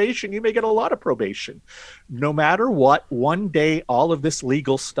no probation. You may get a lot of probation. No matter what, one day all of this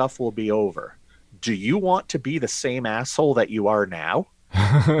legal stuff will be over. Do you want to be the same asshole that you are now?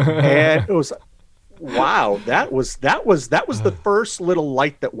 And it was, wow, that was the first little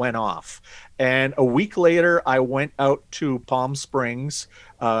light that went off. And a week later, I went out to Palm Springs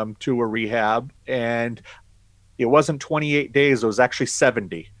to a rehab, and it wasn't 28 days. It was actually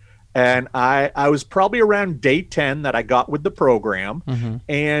 70. And I was probably around day 10 that I got with the program.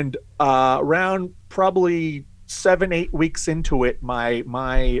 And around probably 7-8 weeks into it, my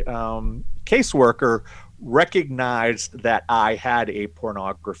caseworker recognized that I had a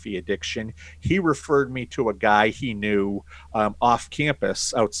pornography addiction. He referred me to a guy he knew off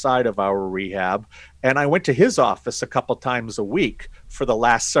campus outside of our rehab. And I went to his office a couple times a week for the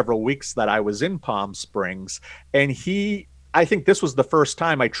last several weeks that I was in Palm Springs. And I think this was the first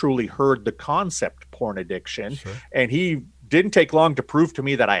time I truly heard the concept porn addiction. Sure. And he didn't take long to prove to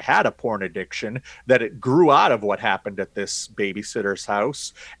me that I had a porn addiction, that it grew out of what happened at this babysitter's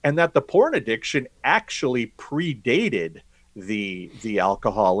house, and that the porn addiction actually predated the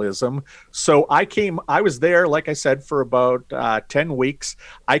alcoholism. So I was there, like I said, for about 10 weeks.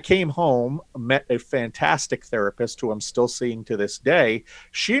 I came home, met a fantastic therapist who I'm still seeing to this day.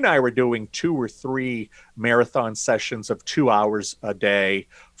 She and I were doing 2 or 3 marathon sessions of 2 hours a day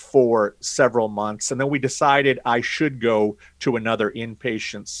for several months. And then we decided I should go to another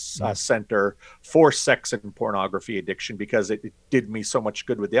inpatient center for sex and pornography addiction because it did me so much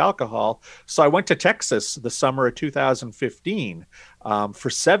good with the alcohol. So I went to Texas the summer of 2015 for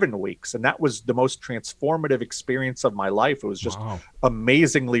 7 weeks. And that was the most transformative experience of my life. It was just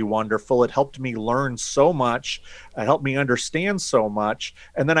amazingly wonderful. It helped me learn so much. It helped me understand so much.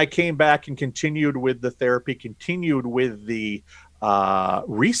 And then I came back and continued with the therapy, continued with the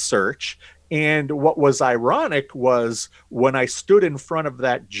research. And what was ironic was when I stood in front of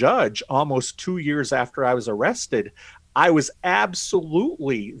that judge almost 2 years after I was arrested, I was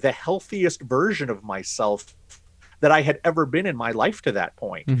absolutely the healthiest version of myself that I had ever been in my life to that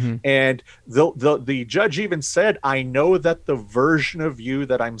point. Mm-hmm. And the judge even said, I know that the version of you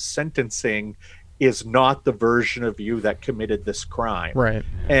that I'm sentencing is not the version of you that committed this crime. Right.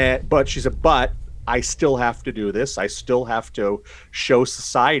 But she said, but I still have to do this. I still have to show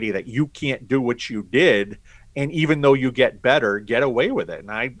society that you can't do what you did. And even though you get better, get away with it.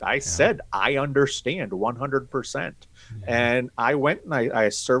 And I said, I understand 100%. And I went and I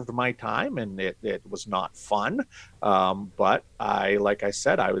served my time, and it was not fun. But like I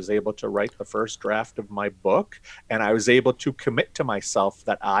said, I was able to write the first draft of my book, and I was able to commit to myself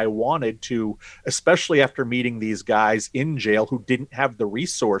that I wanted to, especially after meeting these guys in jail who didn't have the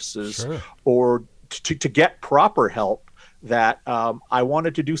resources or to get proper help, that I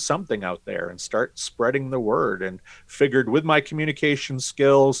wanted to do something out there and start spreading the word, and figured with my communication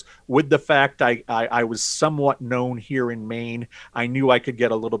skills, with the fact I was somewhat known here in Maine, I knew I could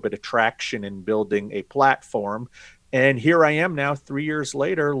get a little bit of traction in building a platform. And here I am now, 3 years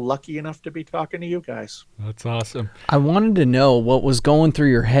later, lucky enough to be talking to you guys. That's awesome. I wanted to know what was going through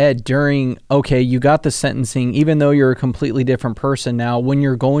your head during, okay, you got the sentencing, even though you're a completely different person now, when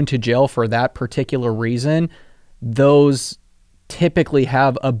you're going to jail for that particular reason, those typically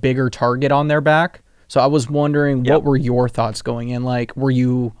have a bigger target on their back. So I was wondering, what were your thoughts going in? Like, were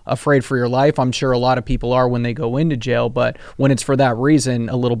you afraid for your life? I'm sure a lot of people are when they go into jail, but when it's for that reason,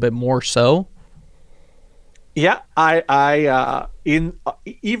 a little bit more so. Yeah, I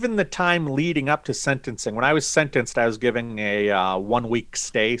even the time leading up to sentencing, when I was sentenced, I was given a 1 week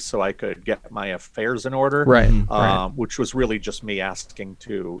stay so I could get my affairs in order, right. Which was really just me asking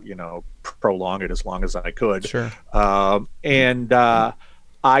to, prolong it as long as I could. Sure.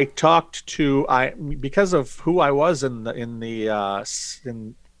 I talked to because of who I was in the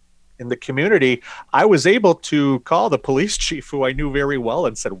community, I was able to call the police chief, who I knew very well,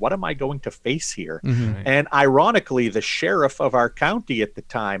 and said, what am I going to face here? Mm-hmm. And ironically, the sheriff of our county at the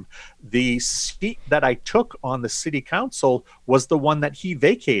time, the seat that I took on the city council was the one that he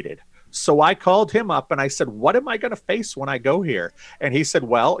vacated. So I called him up and I said, what am I going to face when I go here? And he said,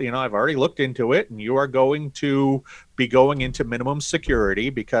 well, I've already looked into it, and you are going to be going into minimum security,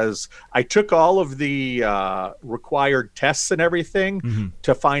 because I took all of the required tests and everything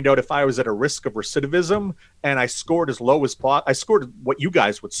to find out if I was at a risk of recidivism. And I scored as low as I scored what you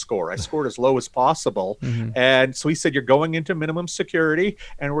guys would score. I scored as low as possible. And so he said, you're going into minimum security,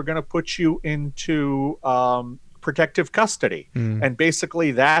 and we're going to put you into protective custody. And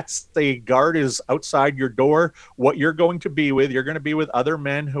basically that's the guard is outside your door. What you're going to be with other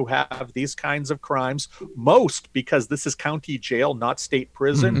men who have these kinds of crimes, most because this is county jail, not state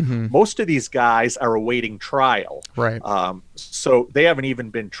prison. Most of these guys are awaiting trial. Right. So they haven't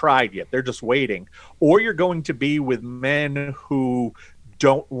even been tried yet. They're just waiting. Or you're going to be with men who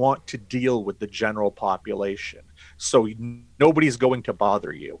don't want to deal with the general population. So nobody's going to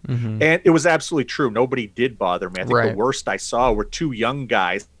bother you. And it was absolutely true. Nobody did bother me. I think the worst I saw were 2 young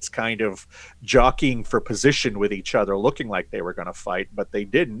guys kind of jockeying for position with each other, looking like they were going to fight, but they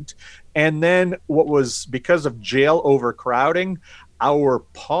didn't. And then because of jail overcrowding, our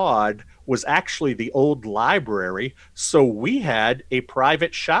pod was actually the old library. So we had a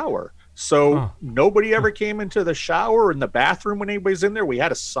private shower. So nobody ever came into the shower or in the bathroom when anybody's in there. We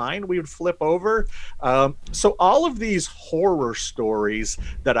had a sign we would flip over. So all of these horror stories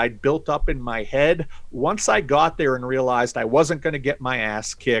that I'd built up in my head, once I got there and realized I wasn't going to get my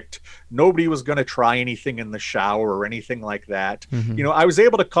ass kicked, nobody was going to try anything in the shower or anything like that. I was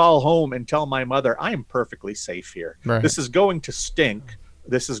able to call home and tell my mother, I am perfectly safe here. Right. This is going to stink.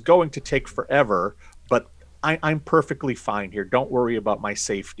 This is going to take forever, but I'm perfectly fine here. Don't worry about my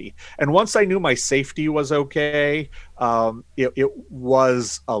safety. And once I knew my safety was okay, it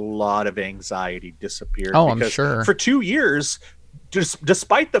was a lot of anxiety disappeared. Oh, I'm sure. For 2 years,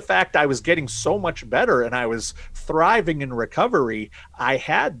 despite the fact I was getting so much better and I was thriving in recovery, I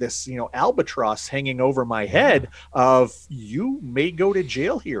had this, albatross hanging over my head of, you may go to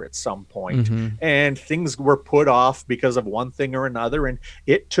jail here at some point. And things were put off because of one thing or another. And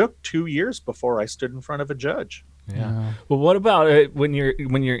it took 2 years before I stood in front of a judge. Yeah. Well, what about when you're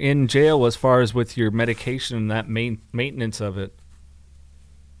in jail, as far as with your medication and that maintenance of it?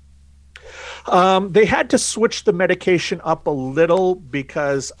 They had to switch the medication up a little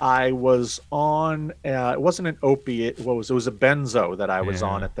because I was on, it wasn't an opiate, it was a benzo that I was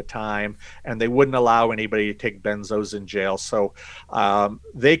on at the time, and they wouldn't allow anybody to take benzos in jail. So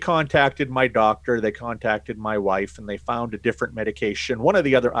they contacted my doctor, they contacted my wife, and they found a different medication. One of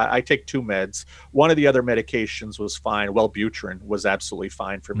the other, I take 2 meds. One of the other medications was fine. Wellbutrin was absolutely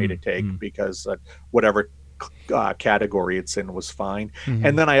fine for me to take because whatever category it's in was fine.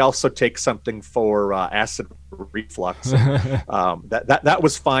 And then I also take something for acid reflux. That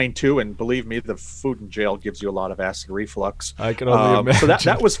was fine too. And believe me, the food in jail gives you a lot of acid reflux. I can only imagine. So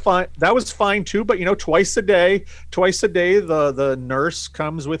that was fine. That was fine too. But twice a day, the nurse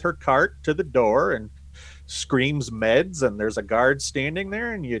comes with her cart to the door and screams meds, and there's a guard standing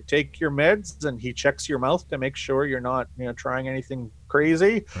there, and you take your meds and he checks your mouth to make sure you're not trying anything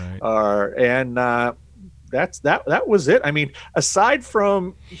crazy. Right. That was it. I mean, aside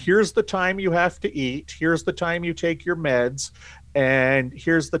from here's the time you have to eat, here's the time you take your meds, and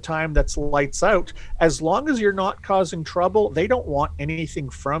here's the time that's lights out, as long as you're not causing trouble, they don't want anything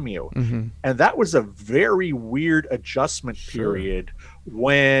from you. And that was a very weird adjustment period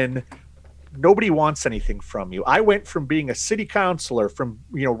when nobody wants anything from you. I went from being a city councilor, from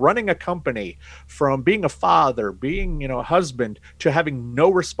running a company, from being a father, being a husband, to having no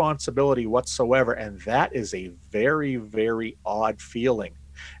responsibility whatsoever, and that is a very, very odd feeling.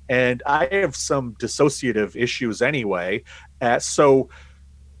 And I have some dissociative issues anyway, so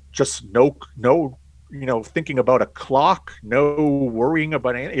just no thinking about a clock, no worrying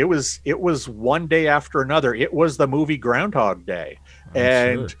about anything. It was one day after another. It was the movie Groundhog Day.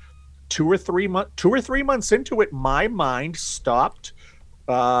 And sure. 2 or 3 months into it, my mind stopped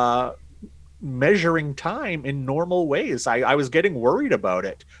measuring time in normal ways. I was getting worried about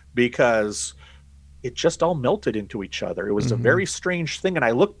it because it just all melted into each other. It was a very strange thing. And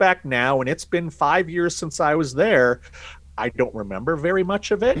I look back now, and it's been 5 years since I was there. I don't remember very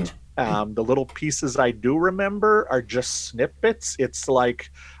much of it. The little pieces I do remember are just snippets. It's like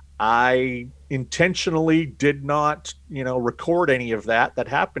I intentionally did not, record any of that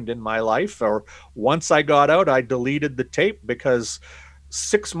happened in my life. Or once I got out, I deleted the tape because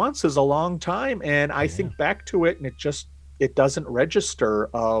 6 months is a long time. And I think back to it, and it doesn't register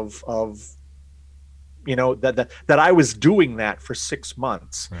of that I was doing that for 6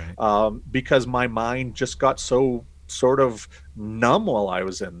 months, right. Because my mind just got so sort of numb while I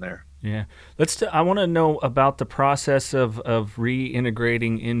was in there. Yeah. I want to know about the process of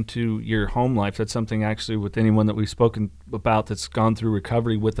reintegrating into your home life. That's something actually with anyone that we've spoken about that's gone through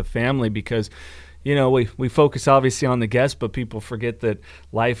recovery with a family, because, we focus obviously on the guest, but people forget that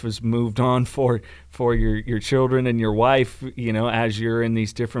life has moved on for your children and your wife, as you're in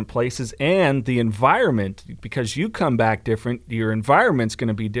these different places, and the environment, because you come back different, your environment's going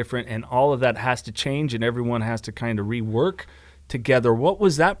to be different, and all of that has to change, and everyone has to kind of rework together. What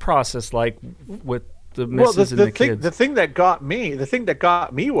was that process like with the missus and the kids? The thing that got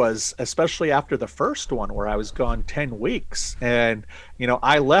me was, especially after the first one where I was gone 10 weeks, and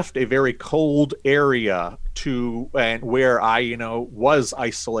I left a very cold area and where I was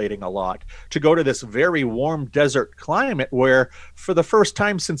isolating a lot, to go to this very warm desert climate where for the first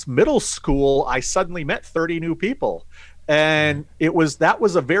time since middle school I suddenly met 30 new people. And that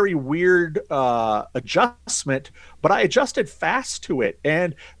was a very weird adjustment, but I adjusted fast to it.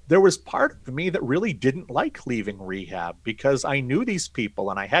 And there was part of me that really didn't like leaving rehab because I knew these people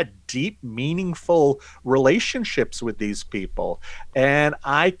and I had deep, meaningful relationships with these people. And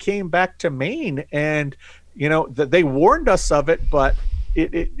I came back to Maine, and they warned us of it, but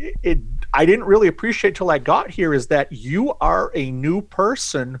I didn't really appreciate till I got here, is that you are a new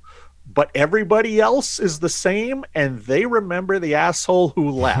person but everybody else is the same, and they remember the asshole who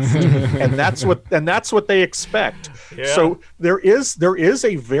left. and that's what they expect. Yeah. So there is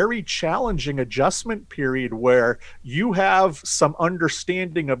a very challenging adjustment period where you have some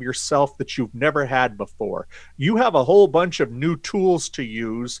understanding of yourself that you've never had before. You have a whole bunch of new tools to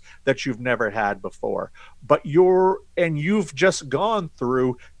use that you've never had before, but you've just gone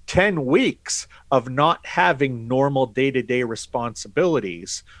through 10 weeks of not having normal day-to-day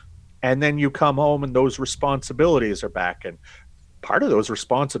responsibilities. And then you come home and those responsibilities are back. And part of those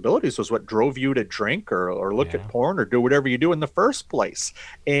responsibilities was what drove you to drink or look at porn or do whatever you do in the first place.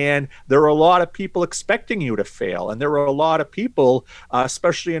 And there were a lot of people expecting you to fail. And there were a lot of people,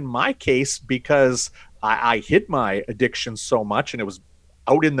 especially in my case, because I hid my addiction so much and it was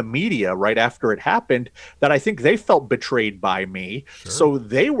out in the media right after it happened, that I think they felt betrayed by me. Sure.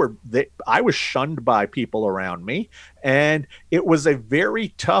 So I was shunned by people around me. And it was a very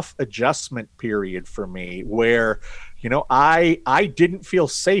tough adjustment period for me where, I didn't feel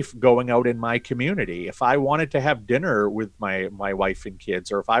safe going out in my community. If I wanted to have dinner with my wife and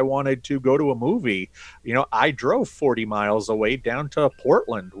kids, or if I wanted to go to a movie, I drove 40 miles away down to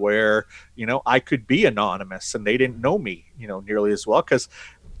Portland where, I could be anonymous and they didn't know me, nearly as well, because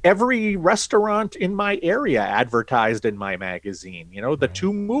every restaurant in my area advertised in my magazine. The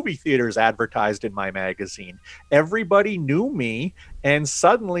two movie theaters advertised in my magazine. Everybody knew me. And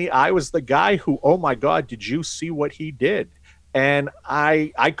suddenly I was the guy who, oh my God, did you see what he did? And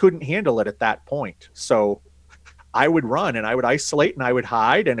I couldn't handle it at that point. So I would run and I would isolate and I would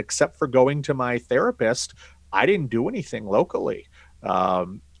hide. And except for going to my therapist, I didn't do anything locally.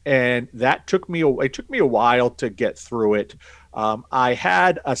 And that took me a while to get through it. I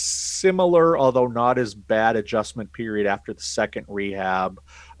had a similar, although not as bad, adjustment period after the second rehab,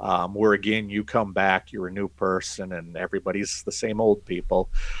 where again, you come back, you're a new person and everybody's the same old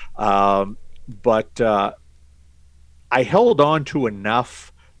people. But I held on to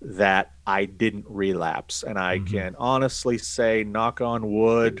enough that I didn't relapse. And I can honestly say, knock on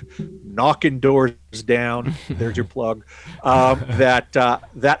wood, knocking doors down, there's your plug,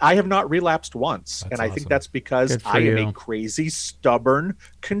 that I have not relapsed once. That's awesome. I think that's because I am a crazy, stubborn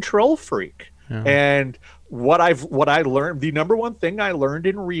control freak. Yeah. And what I learned, the number one thing I learned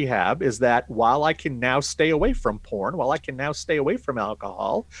in rehab is that while I can now stay away from porn, while I can now stay away from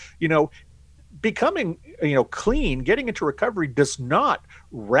alcohol, becoming clean, getting into recovery does not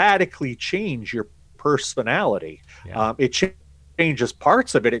radically change your personality. Yeah. It changes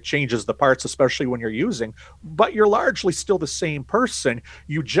parts of it. It changes the parts, especially when you're using, but you're largely still the same person.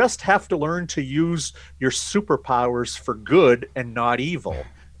 You just have to learn to use your superpowers for good and not evil.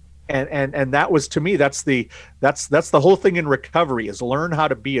 And that was, to me, that's the whole thing in recovery, is learn how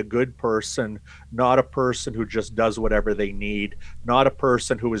to be a good person, not a person who just does whatever they need, not a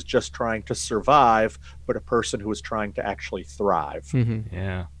person who is just trying to survive, but a person who is trying to actually thrive. Mm-hmm.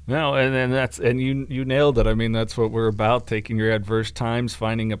 Yeah. No, and you nailed it. I mean, that's what we're about, taking your adverse times,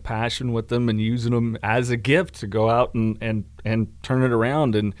 finding a passion with them and using them as a gift to go out and turn it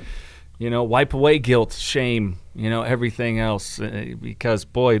around and wipe away guilt, shame, everything else. Because,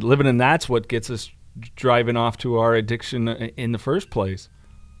 boy, living in that's what gets us driving off to our addiction in the first place.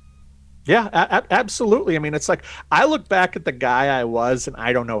 Yeah, absolutely. I mean, it's like I look back at the guy I was, and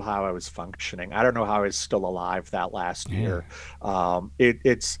I don't know how I was functioning. I don't know how I was still alive that last year.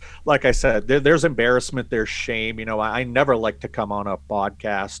 It's like I said, there's embarrassment, there's shame. I never like to come on a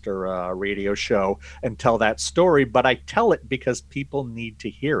podcast or a radio show and tell that story, but I tell it because people need to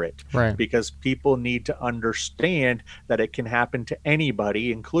hear it. Right. Because people need to understand that it can happen to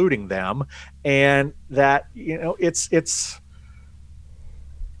anybody, including them, and that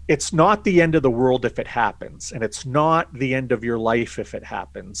it's not the end of the world if it happens, and it's not the end of your life if it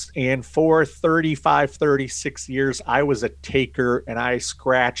happens. And for 35, 36 years, I was a taker, and I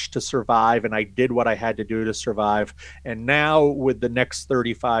scratched to survive, and I did what I had to do to survive. And now with the next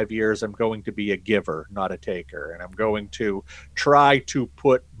 35 years, I'm going to be a giver, not a taker. And I'm going to try to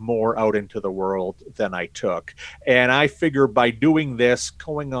put more out into the world than I took. And I figure by doing this,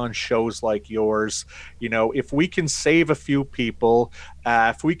 going on shows like yours, if we can save a few people,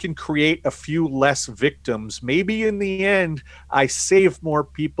 if we can create a few less victims, maybe in the end, I save more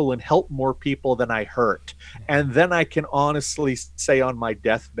people and help more people than I hurt. And then I can honestly say on my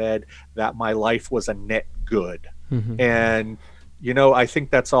deathbed that my life was a net good. Mm-hmm. And I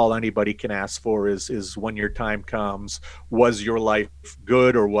think that's all anybody can ask for is when your time comes, was your life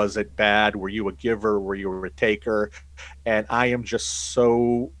good or was it bad? Were you a giver? Were you a taker? And I am just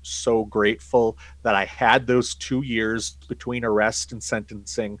so, so grateful that I had those 2 years between arrest and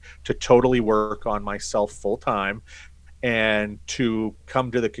sentencing to totally work on myself full time. and to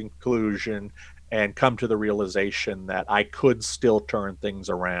come to the conclusion and come to the realization that I could still turn things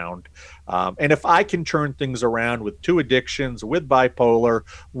around. And if I can turn things around with 2 addictions, with bipolar,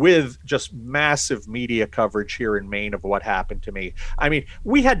 with just massive media coverage here in Maine of what happened to me. I mean,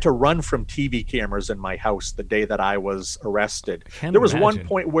 we had to run from TV cameras in my house the day that I was arrested. There was one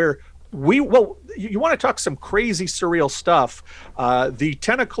point where you want to talk some crazy surreal stuff. The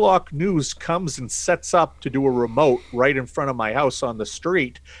 10 o'clock news comes and sets up to do a remote right in front of my house on the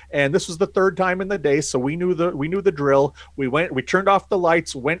street. And this was the 3rd time in the day. So we knew the drill. We turned off the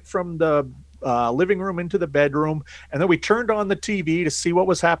lights, went from the living room into the bedroom. And then we turned on the TV to see what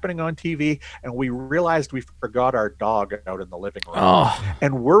was happening on TV. And we realized we forgot our dog out in the living room.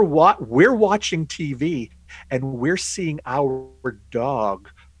 And we're watching TV and we're seeing our dog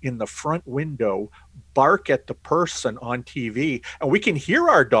in the front window bark at the person on TV, and we can hear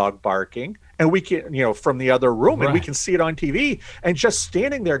our dog barking, and we can, from the other room, and we can see it on TV, and just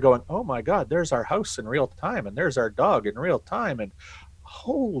standing there going, oh my God, there's our house in real time, and there's our dog in real time, and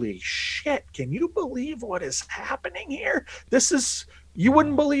holy shit, can you believe what is happening here? You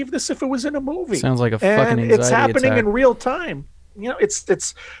wouldn't believe this if it was in a movie. Sounds like a fucking anxiety it's happening attack. in real time.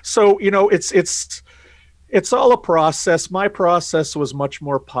 It's all a process. My process was much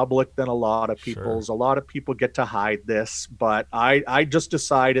more public than a lot of people's. Sure. A lot of people get to hide this, but I just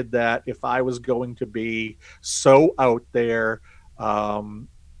decided that if I was going to be so out there,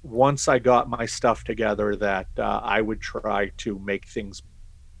 once I got my stuff together, that I would try to make things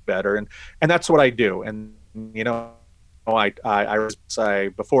better. And that's what I do. And, I say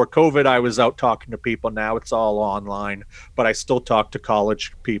before COVID, I was out talking to people. Now it's all online, but I still talk to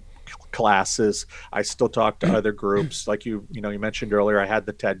college people, classes. I still talk to other groups. Like you mentioned earlier, I had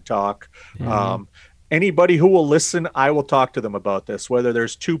the TED Talk. Anybody who will listen, I will talk to them about this, whether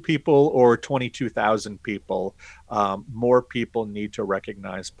there's 2 people or 22,000 people. More people need to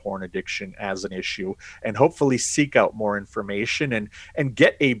recognize porn addiction as an issue and hopefully seek out more information and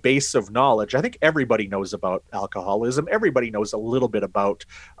get a base of knowledge. I think everybody knows about alcoholism. Everybody knows a little bit about,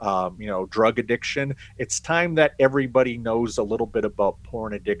 drug addiction. It's time that everybody knows a little bit about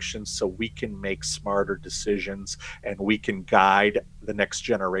porn addiction so we can make smarter decisions and we can guide the next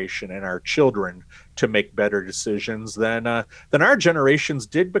generation and our children to make better decisions than our generations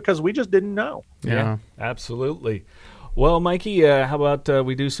did, because we just didn't know. Yeah, absolutely. Well, Mikey, how about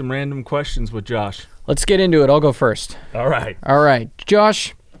we do some random questions with Josh? Let's get into it. I'll go first. All right.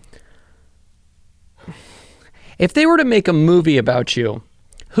 Josh, if they were to make a movie about you,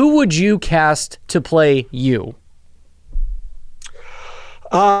 who would you cast to play you?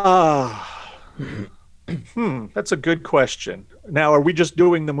 That's a good question. Now, are we just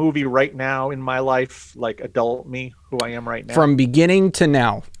doing the movie right now in my life, like adult me, who I am right now? From beginning to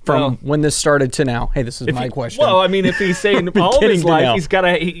now, when this started to now. Hey, this is my question. Well, I mean, if he's saying all of his life,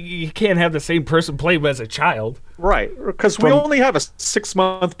 he can't have the same person play him as a child. Right, because we only have a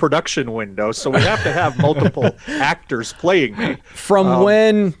 6-month production window, so we have to have multiple actors playing me. From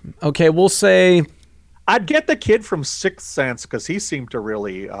when, we'll say... I'd get the kid from Sixth Sense, because he seemed to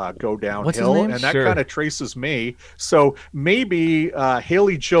really go downhill. What's his name? And that kind of traces me. So maybe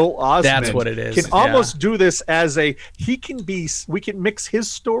Haley Joel Osment That's what it is. Can almost do this as we can mix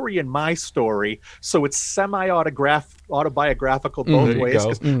his story and my story, so it's semi-autobiographical both ways.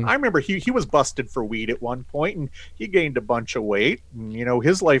 I remember he was busted for weed at one point, and he gained a bunch of weight. And,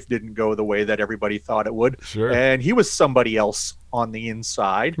 his life didn't go the way that everybody thought it would. Sure. And he was somebody else on the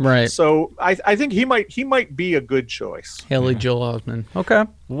inside. Right. So I think he might be a good choice. Haley Joel Osment. Okay.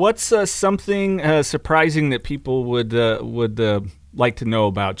 What's something surprising that people would like to know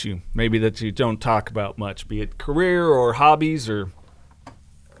about you? Maybe that you don't talk about much, be it career or hobbies or...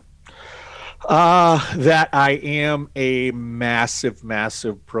 That I am a massive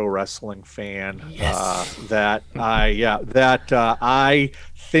pro wrestling fan. Yes. That I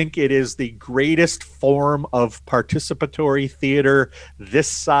think it is the greatest form of participatory theater this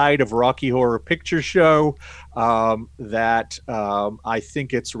side of Rocky Horror Picture Show. I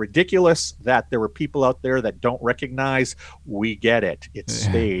think it's ridiculous that there are people out there that don't recognize. We get it. It's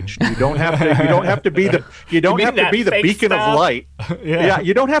staged. You don't have to be the beacon of light.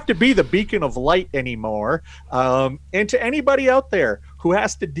 You don't have to be the beacon of light anymore. And to anybody out there who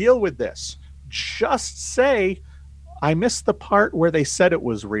has to deal with this, just say, I missed the part where they said it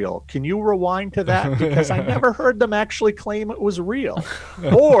was real. Can you rewind to that? Because I never heard them actually claim it was real.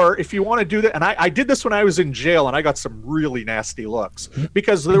 Or if you want to do that, and I did this when I was in jail, and I got some really nasty looks,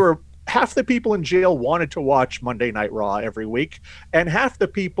 because there were half the people in jail wanted to watch Monday Night Raw every week, and half the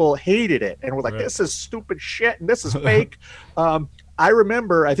people hated it and were like, this is stupid shit and this is fake. I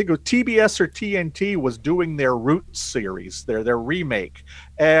remember, I think it was TBS or TNT was doing their Roots series, their remake.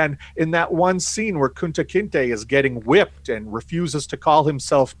 And in that one scene where Kunta Kinte is getting whipped and refuses to call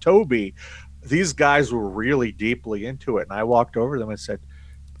himself Toby, these guys were really deeply into it. And I walked over to them and said,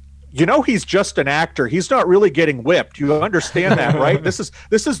 he's just an actor. He's not really getting whipped. You understand that, right? This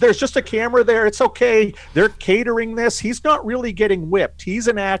is, there's just a camera there. It's okay. They're catering this. He's not really getting whipped. He's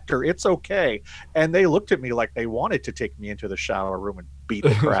an actor. It's okay. And they looked at me like they wanted to take me into the shower room and beat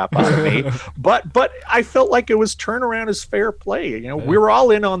the crap out of me. But I felt like it was turnaround is fair play. We were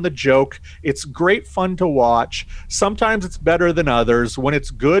all in on the joke. It's great fun to watch. Sometimes it's better than others. When it's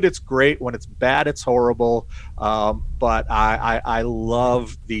good, it's great. When it's bad, it's horrible. But I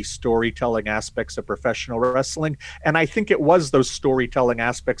love the storytelling aspects of professional wrestling. And I think it was those storytelling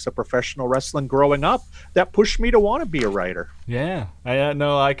aspects of professional wrestling growing up that pushed me to want to be a writer. Yeah,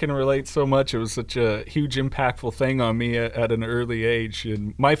 I can relate so much. It was such a huge, impactful thing on me at an early age.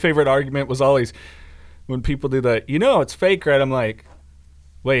 And my favorite argument was always when people do that, it's fake, right? I'm like,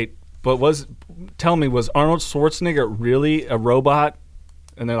 wait, but tell me, was Arnold Schwarzenegger really a robot?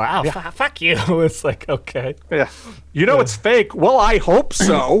 And they're like, fuck you. It's like, okay. Yeah. It's fake. Well, I hope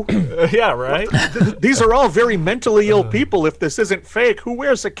so. Yeah, right? These are all very mentally ill people. If this isn't fake, who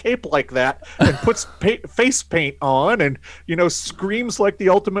wears a cape like that and puts face paint on and, screams like the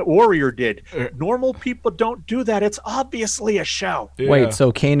Ultimate Warrior did? Normal people don't do that. It's obviously a show. Yeah. Wait,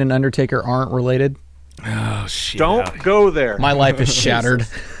 so Kane and Undertaker aren't related? Oh, shit. Don't go there. My life is shattered.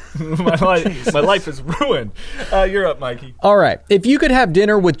 my life is ruined. You're up, Mikey. All right. If you could have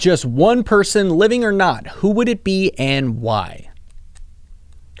dinner with just one person, living or not, who would it be and why?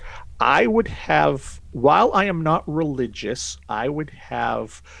 I would have, while I am not religious, I would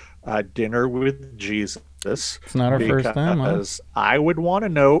have dinner with Jesus. It's not our first time, huh? Because I would want to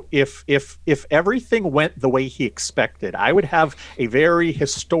know if everything went the way he expected. I would have a very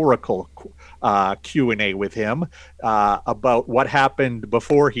historical Q&A with him about what happened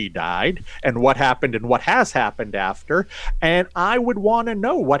before he died and what happened and what has happened after. And I would want to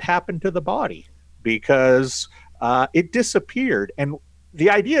know what happened to the body because it disappeared. And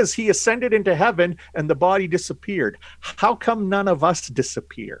the idea is he ascended into heaven and the body disappeared. How come none of us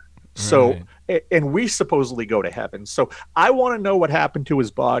disappear? So, right. And we supposedly go to heaven. So I want to know what happened to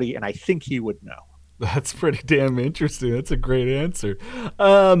his body, and I think he would know. That's pretty damn interesting. That's a great answer.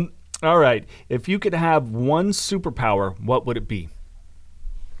 All right. If you could have one superpower, what would it be?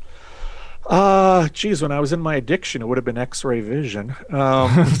 Geez, when I was in my addiction, it would have been X-ray vision. But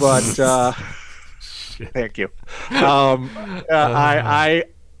thank you.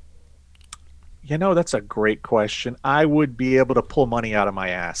 That's a great question. I would be able to pull money out of my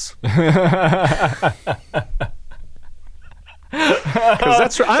ass. That's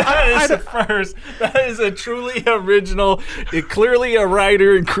that is the first. That is a truly original, clearly a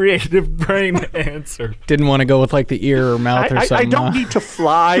writer and creative brain answer. Didn't want to go with like the ear or mouth or something. I don't need to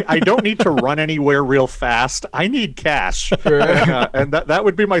fly. I don't need to run anywhere real fast. I need cash, and that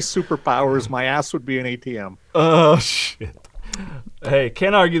would be my superpowers. My ass would be an ATM. Oh shit! Hey,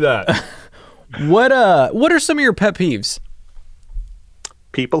 can't argue that. What are some of your pet peeves?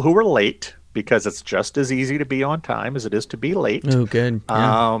 People who are late, because it's just as easy to be on time as it is to be late. Oh, good.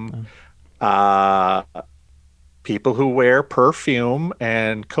 Yeah. People who wear perfume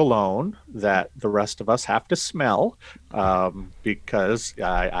and cologne that the rest of us have to smell, because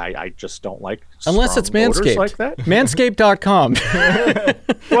I just don't like unless it's Manscaped like that. Manscaped.com.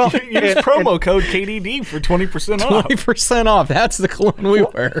 Well, use promo code KDD for 20% off. 20% off. That's the cologne we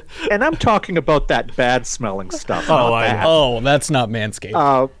wear. And I'm talking about that bad smelling stuff. That's not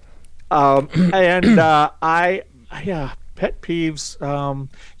Manscaped. Pet peeves.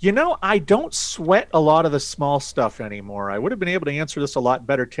 I don't sweat a lot of the small stuff anymore. I would have been able to answer this a lot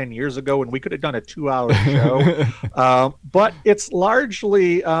better 10 years ago, and we could have done a 2-hour show. But it's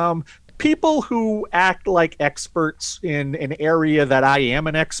largely people who act like experts in an area that I am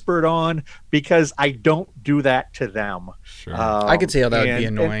an expert on, because I don't do that to them. Sure. I could see how that would be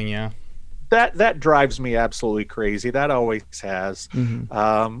annoying, yeah. That drives me absolutely crazy. That always has.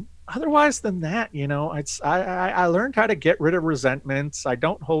 Mm-hmm. Otherwise than that, I learned how to get rid of resentments. I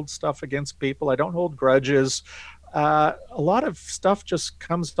don't hold stuff against people. I don't hold grudges. A lot of stuff just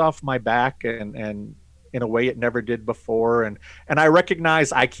comes off my back and in a way it never did before. And I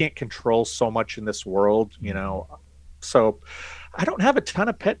recognize I can't control so much in this world, so I don't have a ton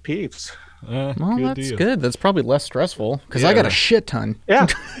of pet peeves. Well, that's good. That's probably less stressful because I got a shit ton. Yeah.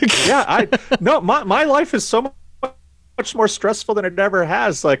 My life is so much more stressful than it ever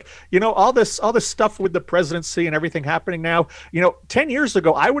has. Like, all this stuff with the presidency and everything happening now, 10 years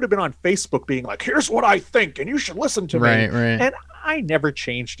ago, I would have been on Facebook being like, here's what I think, and you should listen to me. Right. And I never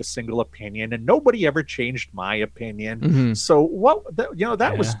changed a single opinion, and nobody ever changed my opinion. Mm-hmm. So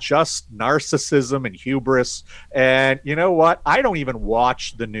that was just narcissism and hubris. And you know what? I don't even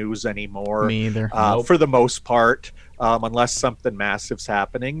watch the news anymore. Me either. For the most part. Unless something massive's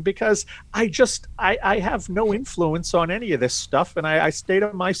happening, because I have no influence on any of this stuff, and I stay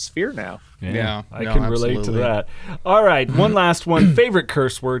to my sphere now. Yeah, I can relate to that. All right, one last one. Favorite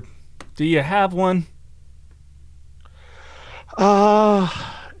curse word? Do you have one?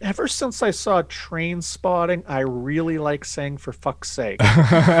 Ever since I saw Train Spotting, I really like saying "for fuck's sake,"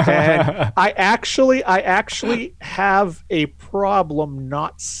 and I actually have a problem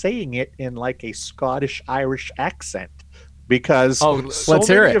not saying it in like a Scottish Irish accent. Because so let's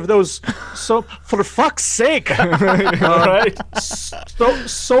hear many it. of those, so for fuck's sake, Right?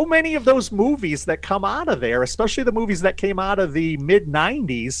 so many of those movies that come out of there, especially the movies that came out of the mid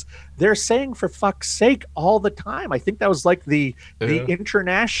 '90s, they're saying "for fuck's sake" all the time. I think that was like the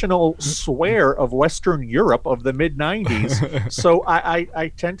international swear of Western Europe of the mid '90s. So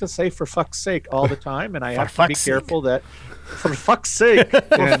I tend to say "for fuck's sake" all the time, and I have to be careful that "for fuck's sake."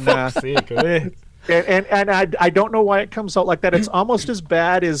 And I don't know why it comes out like that. It's almost as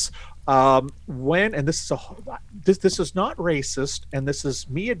bad as when, and this is not racist, and this is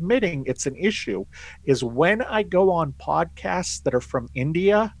me admitting it's an issue, is when I go on podcasts that are from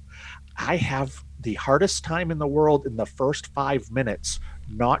India, I have the hardest time in the world in the first 5 minutes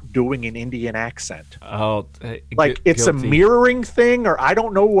not doing an Indian accent. Oh, like it's guilty. a mirroring thing, or I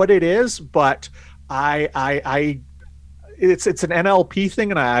don't know what it is, but it's an NLP thing,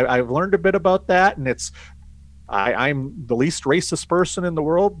 and I've learned a bit about that, and I'm the least racist person in the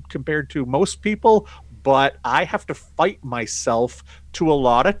world compared to most people, but I have to fight myself to a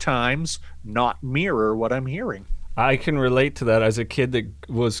lot of times not mirror what I'm hearing. I can relate to that. As a kid that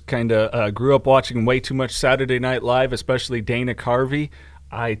was kind of grew up watching way too much Saturday Night Live, especially Dana Carvey,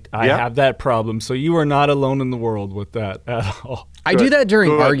 I have that problem. So you are not alone in the world with that at all. I do that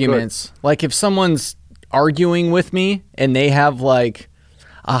during arguments. Like if someone's arguing with me and they have like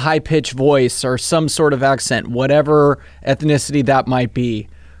a high-pitched voice or some sort of accent, whatever ethnicity that might be,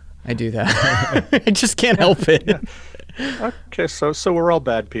 I do that. I just can't help it. Okay, so we're all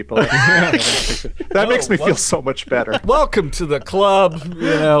bad people. That makes me feel so much better. Welcome to the club.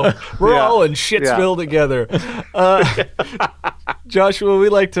 We're all in Shitsville together. Joshua, we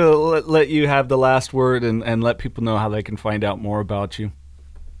like to let you have the last word and let people know how they can find out more about you.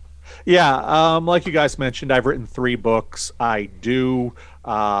 Yeah, like you guys mentioned, I've written 3 books. I do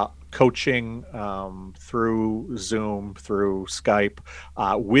coaching through Zoom, through Skype,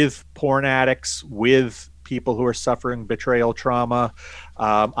 with porn addicts, with people who are suffering betrayal trauma.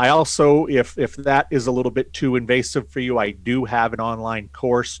 I also, if that is a little bit too invasive for you, I do have an online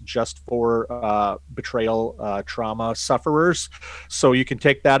course just for betrayal trauma sufferers. So you can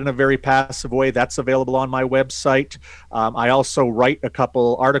take that in a very passive way. That's available on my website. I also write a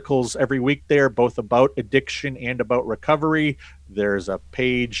couple articles every week there, both about addiction and about recovery. There's a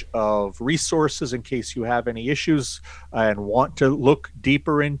page of resources in case you have any issues and want to look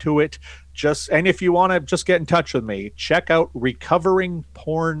deeper into it. And if you want to just get in touch with me, check out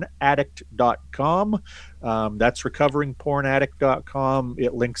recoveringpornaddict.com. That's recoveringpornaddict.com.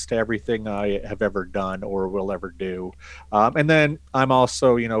 It links to everything I have ever done or will ever do. And then I'm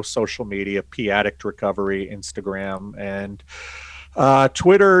also, social media, P-Addict Recovery, Instagram, and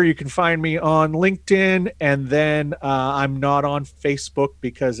Twitter. You can find me on LinkedIn, and then I'm not on Facebook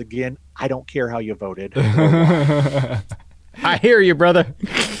because, again, I don't care how you voted. I hear you, brother.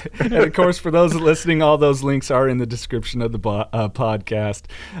 And of course, for those listening, all those links are in the description of the podcast.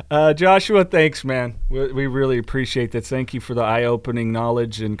 Joshua, thanks, man. We really appreciate that. Thank you for the eye-opening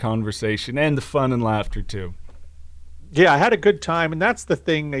knowledge and conversation, and the fun and laughter too. Yeah, I had a good time, and that's the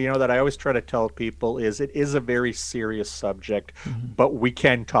thing, that I always try to tell people is it is a very serious subject, but we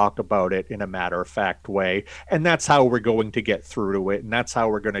can talk about it in a matter-of-fact way, and that's how we're going to get through to it, and that's how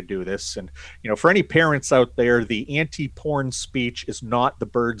we're going to do this. And, for any parents out there, the anti-porn speech is not the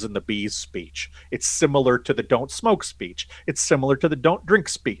birds and the bees speech. It's similar to the don't smoke speech. It's similar to the don't drink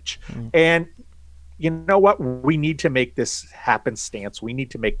speech. And you know what? We need to make this happenstance. We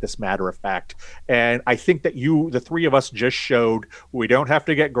need to make this matter of fact. And I think that the 3 of us just showed we don't have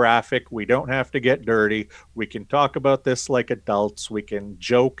to get graphic. We don't have to get dirty. We can talk about this like adults. We can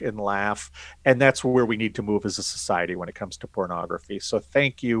joke and laugh. And that's where we need to move as a society when it comes to pornography. So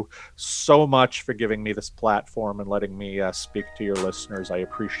thank you so much for giving me this platform and letting me speak to your listeners. I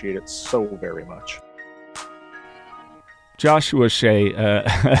appreciate it so very much. Joshua Shea, a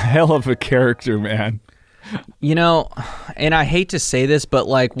hell of a character, man. You know, and I hate to say this, but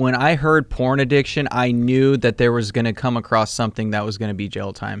like when I heard porn addiction, I knew that there was going to come across something that was going to be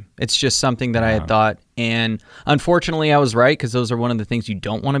jail time. It's just something that I had thought. And unfortunately, I was right, because those are one of the things you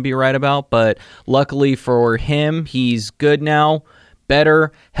don't want to be right about. But luckily for him, he's good now,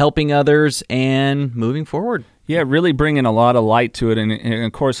 better, helping others, and moving forward. Yeah, really bringing a lot of light to it, and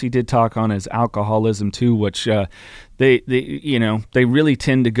of course he did talk on his alcoholism too, which they really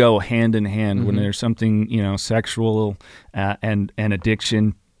tend to go hand in hand when there's something sexual and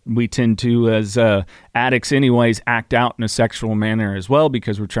addiction. We tend to, as addicts anyways, act out in a sexual manner as well,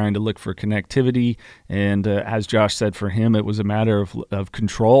 because we're trying to look for connectivity. And as Josh said, for him, it was a matter of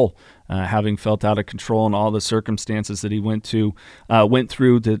control, having felt out of control in all the circumstances that he went through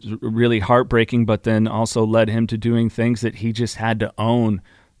that's really heartbreaking, but then also led him to doing things that he just had to own,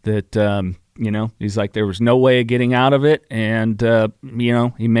 that he's like, there was no way of getting out of it. And,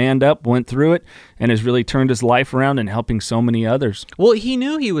 he manned up, went through it, and has really turned his life around and helping so many others. Well, he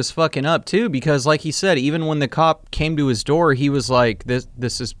knew he was fucking up too, because like he said, even when the cop came to his door, he was like,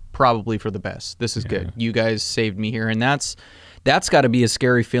 this is probably for the best. This is good. You guys saved me here. And that's got to be a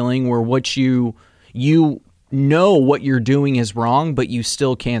scary feeling, where what you know what you're doing is wrong, but you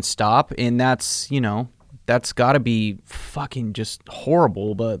still can't stop. And that's got to be fucking just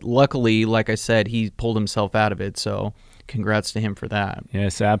horrible. But luckily, like I said, he pulled himself out of it. So congrats to him for that.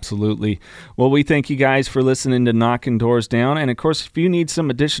 Yes, absolutely. Well, we thank you guys for listening to Knocking Doors Down. And of course, if you need some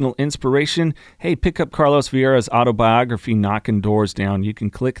additional inspiration, hey, pick up Carlos Vieira's autobiography, Knocking Doors Down. You can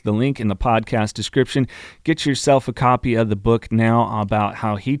click the link in the podcast description. Get yourself a copy of the book now, about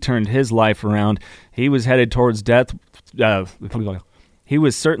how he turned his life around. He was headed towards death. He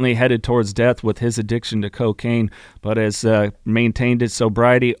was certainly headed towards death with his addiction to cocaine, but has maintained his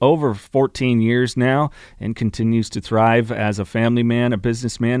sobriety over 14 years now and continues to thrive as a family man, a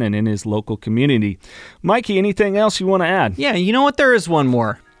businessman, and in his local community. Mikey, anything else you want to add? Yeah, you know what? There is one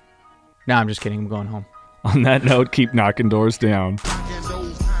more. No, I'm just kidding. I'm going home. On that note, keep knocking doors down.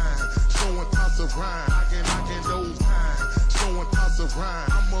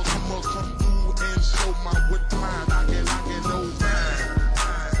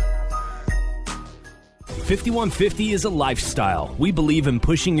 $5150 is a lifestyle. We believe in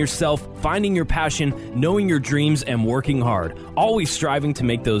pushing yourself, finding your passion, knowing your dreams, and working hard, always striving to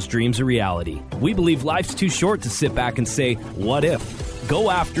make those dreams a reality. We believe life's too short to sit back and say, what if? Go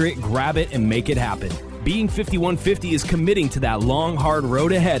after it, grab it, and make it happen. Being 5150 is committing to that long, hard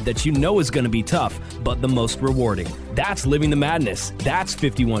road ahead that you know is going to be tough, but the most rewarding. That's living the madness. That's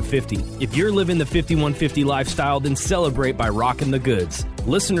 5150. If you're living the 5150 lifestyle, then celebrate by rocking the goods.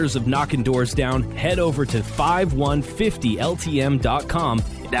 Listeners of Knocking Doors Down, head over to 5150ltm.com.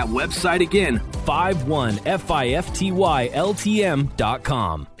 That website again,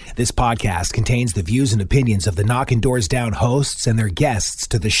 5150ltm.com. This podcast contains the views and opinions of the Knocking Doors Down hosts and their guests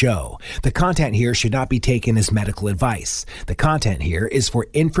to the show. The content here should not be taken as medical advice. The content here is for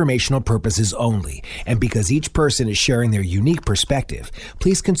informational purposes only, and because each person is sharing their unique perspective,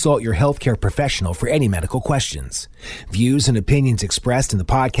 please consult your healthcare professional for any medical questions. Views and opinions expressed in the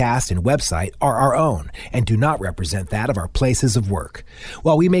podcast and website are our own and do not represent that of our places of work.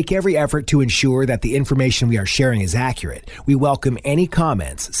 While we make every effort to ensure that the information we are sharing is accurate, we welcome any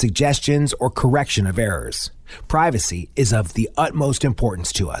comments, suggestions, or correction of errors. Privacy is of the utmost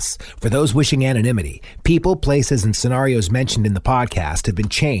importance to us. For those wishing anonymity, people, places, and scenarios mentioned in the podcast have been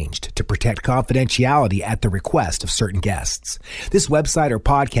changed to protect confidentiality at the request of certain guests. This website or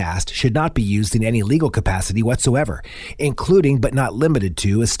podcast should not be used in any legal capacity whatsoever, including but not limited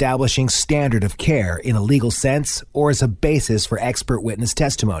to establishing standard of care in a legal sense or as a basis for expert witness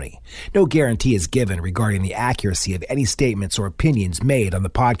testimony. No guarantee is given regarding the accuracy of any statements or opinions made on the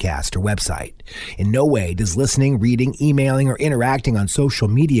podcast or website. In no way does listening, reading, emailing, or interacting on social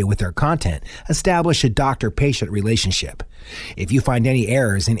media with our content establish a doctor-patient relationship. If you find any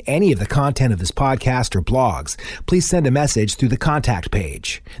errors in any of the content of this podcast or blogs, please send a message through the contact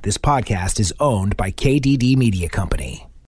page. This podcast is owned by KDD Media Company.